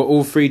 So we've got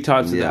all three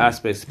types of the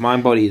aspects: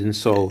 mind, body, and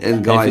soul.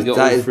 And guys,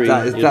 that's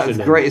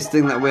the greatest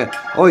thing that we're.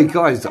 Oh,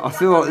 guys, I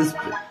feel like this.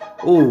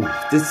 Oh,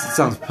 this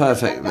sounds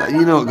perfect.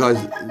 You know what,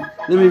 guys?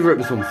 Let me rip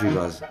this one for you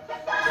guys.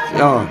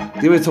 Oh,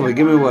 give me a topic.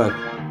 Give me a word.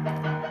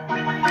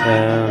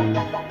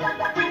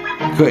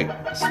 Quick.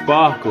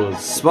 Sparkles.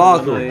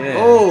 Sparkle. Yeah,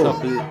 Oh.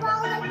 top of it. You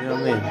know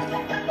what I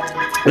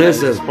mean?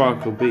 Listen.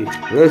 Sparkle beat.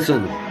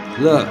 Listen.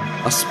 Look,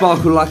 I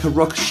sparkle like a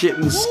rocket ship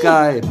in the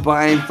sky, but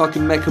I ain't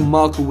fucking Meghan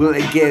Markle, will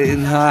it get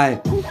in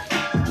high?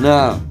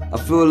 No, I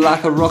feel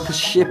like a rocket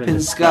ship in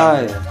the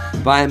sky,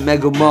 but I ain't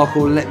Meghan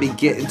Markle, let me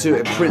get into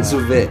it, prince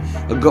of it.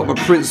 I got my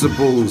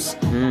principles,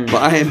 but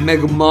I ain't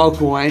Meghan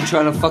Markle, I ain't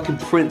trying to fucking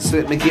prince,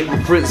 let me get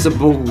my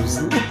principles.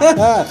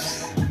 I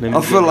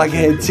feel like a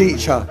head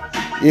teacher.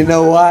 You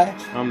know why?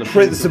 I'm the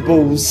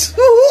principles.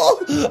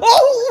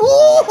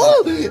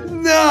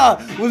 Nah,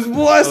 was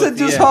what I said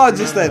just hard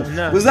just then?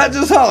 No. Was that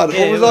just hard,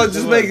 or was I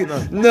just making?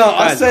 No,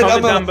 I said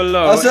down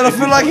below. I said I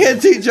feel like head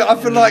teacher. I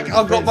feel like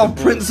I've got my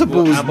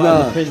principles.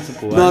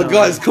 No,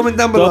 guys, comment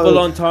down below. Double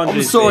entendres,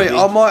 I'm sorry, baby.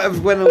 I might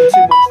have went on too much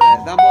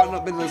there. That might not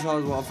have been as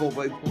hard as what I thought,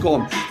 but go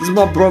on. This is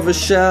my brother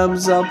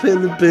Shams up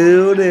in the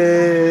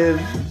building.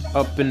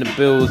 Up in the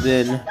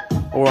building,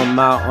 or I'm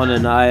out on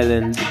an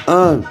island.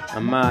 I'm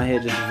out here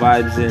just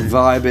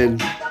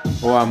vibing.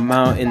 Or I'm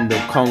out in the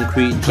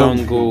concrete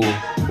jungle,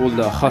 all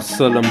the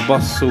hustle and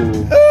bustle.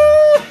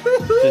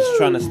 Just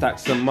trying to stack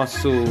some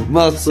muscle.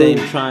 Same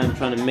time,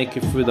 trying to make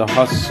it through the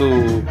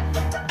hustle.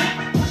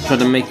 Trying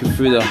to make it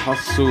through the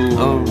hustle.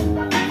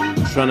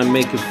 Trying to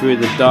make it through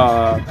the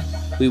dark.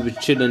 We were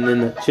chilling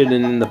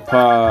in the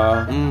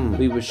park.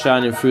 We were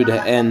shining through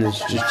the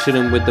ends, just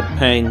chilling with the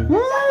pang.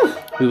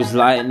 We was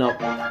lighting up.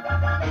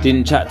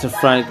 Didn't chat to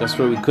Frank. I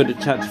swear we could have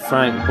chat to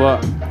Frank,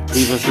 but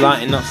he was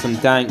lighting up some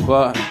dank.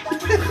 But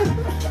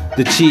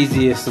the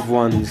cheesiest of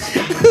ones,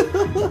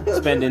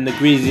 spending the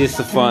greasiest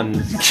of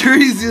funds.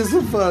 Greasiest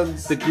of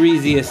funds. The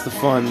greasiest of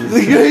funds.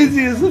 The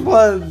greasiest of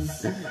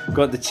funds.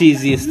 Got the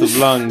cheesiest of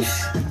lungs.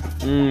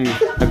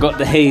 I got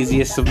the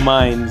haziest of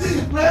minds.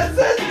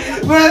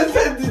 Man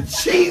said the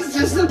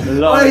cheesiest of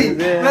lungs. Wait,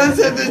 man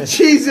said the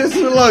cheesiest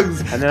of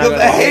lungs. And Got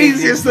the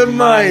haziest of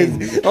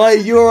minds.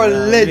 You're a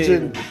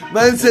legend.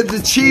 Man said the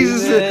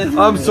cheesiest of...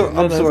 I'm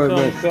sorry,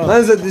 man.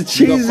 Man said the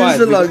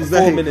cheesiest of lungs.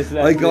 4 minutes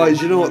left. Hey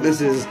guys, you know what this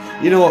is?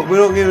 You know what?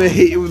 We're not going to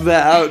hit you with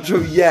that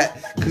outro yet,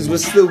 because we're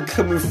still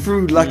coming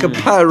through like a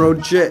pyro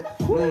jet.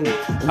 I'm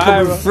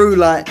coming through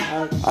like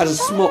I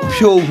just smoke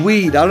pure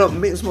weed. I don't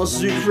mix my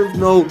soup with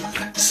no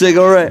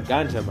cigarette.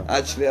 Ganja, man.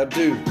 Actually, I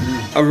do.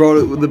 I roll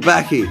it with the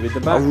backy.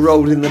 I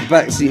rolled in the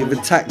backseat of a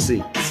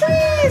taxi.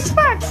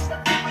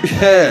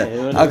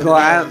 Yeah, I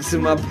got ants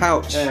in my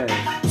pouch.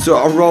 So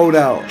I rolled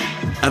out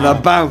and I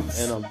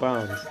bounced.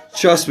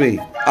 Trust me,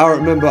 I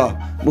remember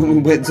when we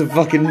went to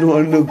fucking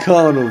Nottingham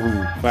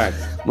Carnival.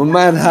 My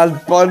man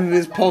had bun in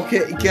his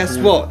pocket. Guess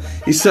what?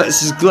 He searched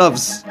his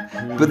gloves,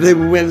 but then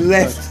we went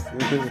left.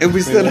 And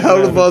we still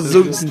held of our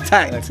zooks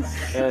intact.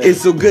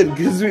 It's so good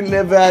because we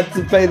never had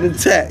to pay the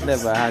tax.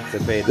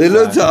 They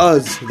looked at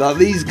us like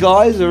these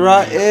guys are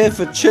right here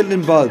for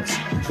chilling buds.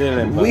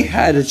 We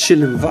had a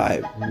chilling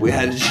vibe. We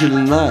had a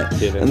chilling night.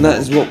 And that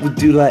is what we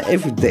do like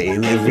every day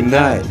and every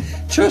night.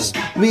 Trust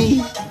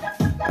me.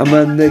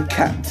 I'm the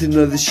captain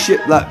of the ship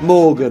like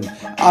Morgan.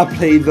 I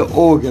play the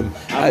organ.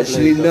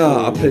 Actually,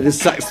 no, I play the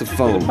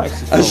saxophone.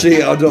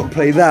 Actually, I don't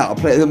play that. I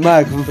play the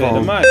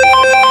microphone. I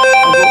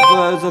got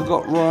words, I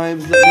got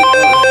rhymes. Let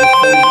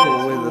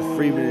me with a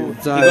 3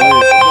 minute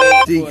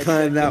time.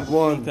 Decline that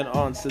one. We can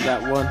answer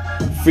that one.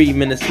 3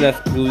 minutes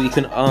left. We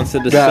can answer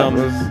the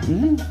sums.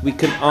 We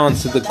can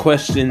answer the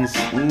questions.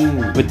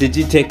 But did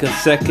you take a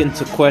second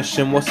to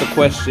question? What's the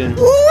question?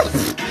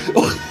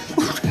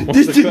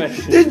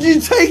 Did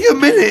you take a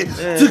minute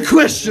to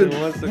question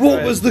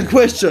what was the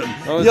question?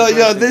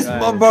 This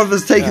my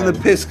brother's taking the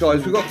piss,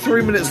 guys. We've got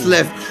 3 minutes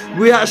left.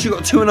 We actually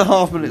got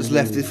 2.5 minutes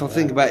left, if I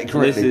think about it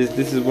correctly.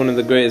 This is one of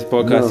the greatest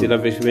podcasts you'll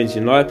ever experience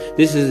in life.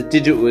 This is a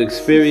digital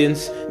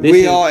experience.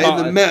 We are in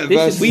the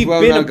metaverse. We've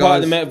been a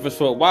part of the metaverse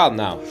for a while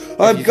now.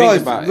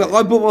 Guys,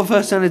 I bought my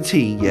first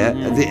NFT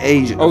at the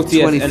age of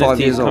 25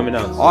 years old.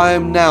 I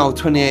am now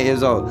 28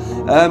 years old.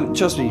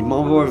 Trust me,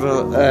 my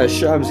brother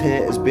Shams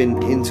here has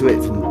been into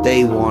it from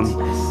day one.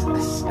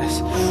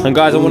 And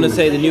guys, I want to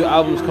say the new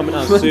album's coming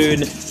out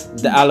soon.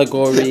 The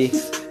Allegory,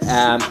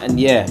 and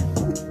yeah.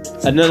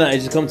 And no, it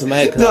just come to my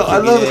head. No, I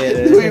love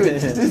it.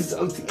 This is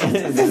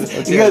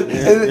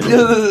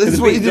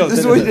what you did. This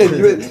is what you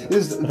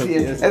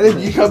did. And then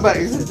you come back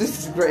and say,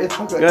 "This is great."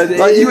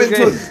 Like you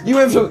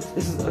went from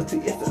this is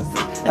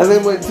and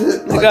then went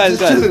to guys.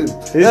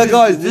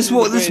 This is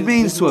what this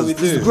means to us.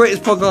 This is the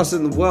greatest podcast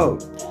in the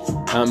world.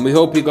 We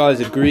hope you guys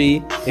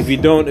agree. If you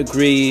don't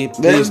agree,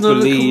 please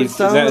believe.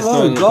 Let us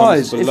know in the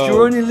guys, comments below. if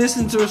you're only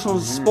listening to us on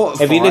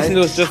Spotify, if you listen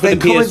to us just for the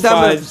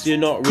PS5s, you're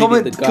not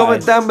really the guy.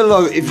 Comment down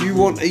below if you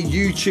want a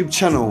YouTube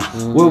channel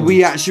where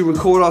we actually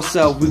record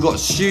ourselves. We got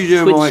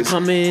studio mics.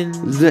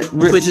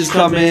 Rich is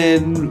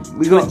coming.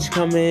 Twitch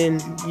coming.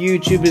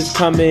 YouTube is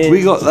coming.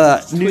 We got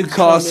that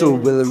Newcastle,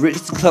 we're the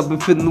richest club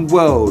up in the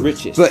world.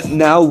 But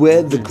now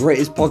we're the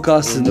greatest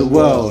podcast in the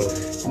world.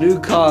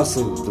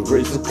 Newcastle, the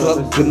richest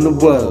club in the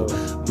world,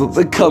 but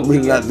we're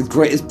coming like the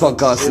greatest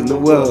podcast in the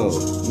world.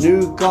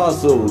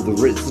 Newcastle, the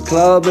richest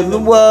club in the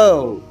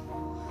world,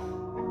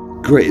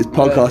 greatest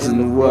podcast in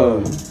the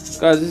world.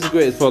 Guys, this is the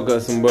greatest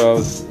podcast in the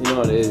world. You know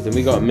what it is. And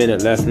we got a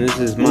minute left. And this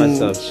is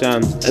myself,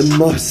 Shams. And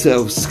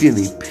myself,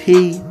 Skinny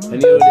P.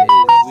 And you know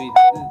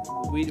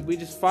what it is. We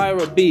just fire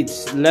up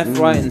beats left,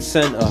 right, and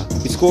centre.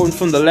 We scoring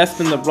from the left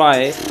and the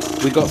right.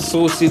 We got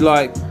saucy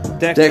like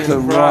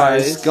Declan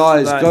Rice.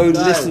 Guys, like, go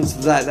listen to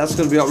that. That's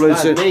going to be uploaded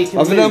soon. I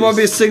think that might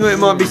be a single. It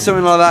might be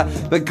something like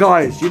that. But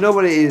guys, you know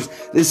what it is.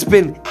 It's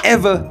been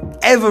ever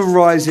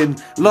rising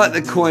like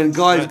the coin.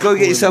 Guys, go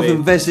get yourself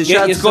invested.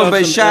 Shout out to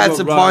Godbase. Shout out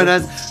to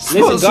Binance.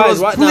 Listen, guys,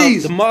 right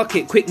please. Now, the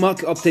market, quick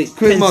market update.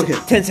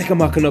 10-second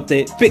market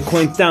update.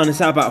 Bitcoin down.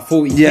 It's at about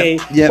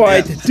 40k.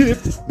 Buy the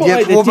dip.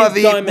 What about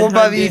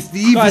the ETH?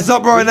 The ETH is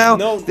up right now.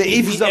 The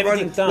ETH is up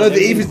right now. No,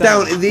 the ETH is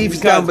down. The ETH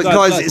is down. But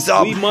guys, it's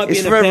up. We might be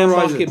in a bear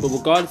market, but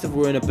regardless if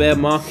we're in a bear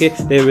market,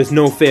 there is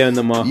no fear in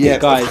the market. Yeah,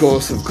 guys.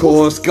 Of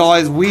course,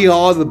 guys. We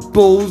are the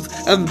Bulls,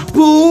 and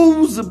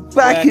Bulls are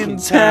back in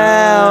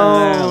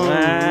town.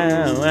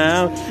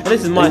 Wow. And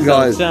this is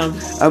myself, Sam.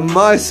 And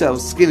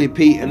myself, Skinny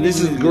Pete, and this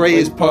is the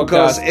greatest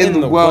podcast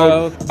in the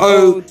world,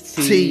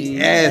 OTS.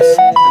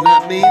 And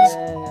that means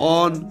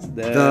on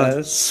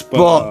the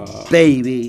spot, baby.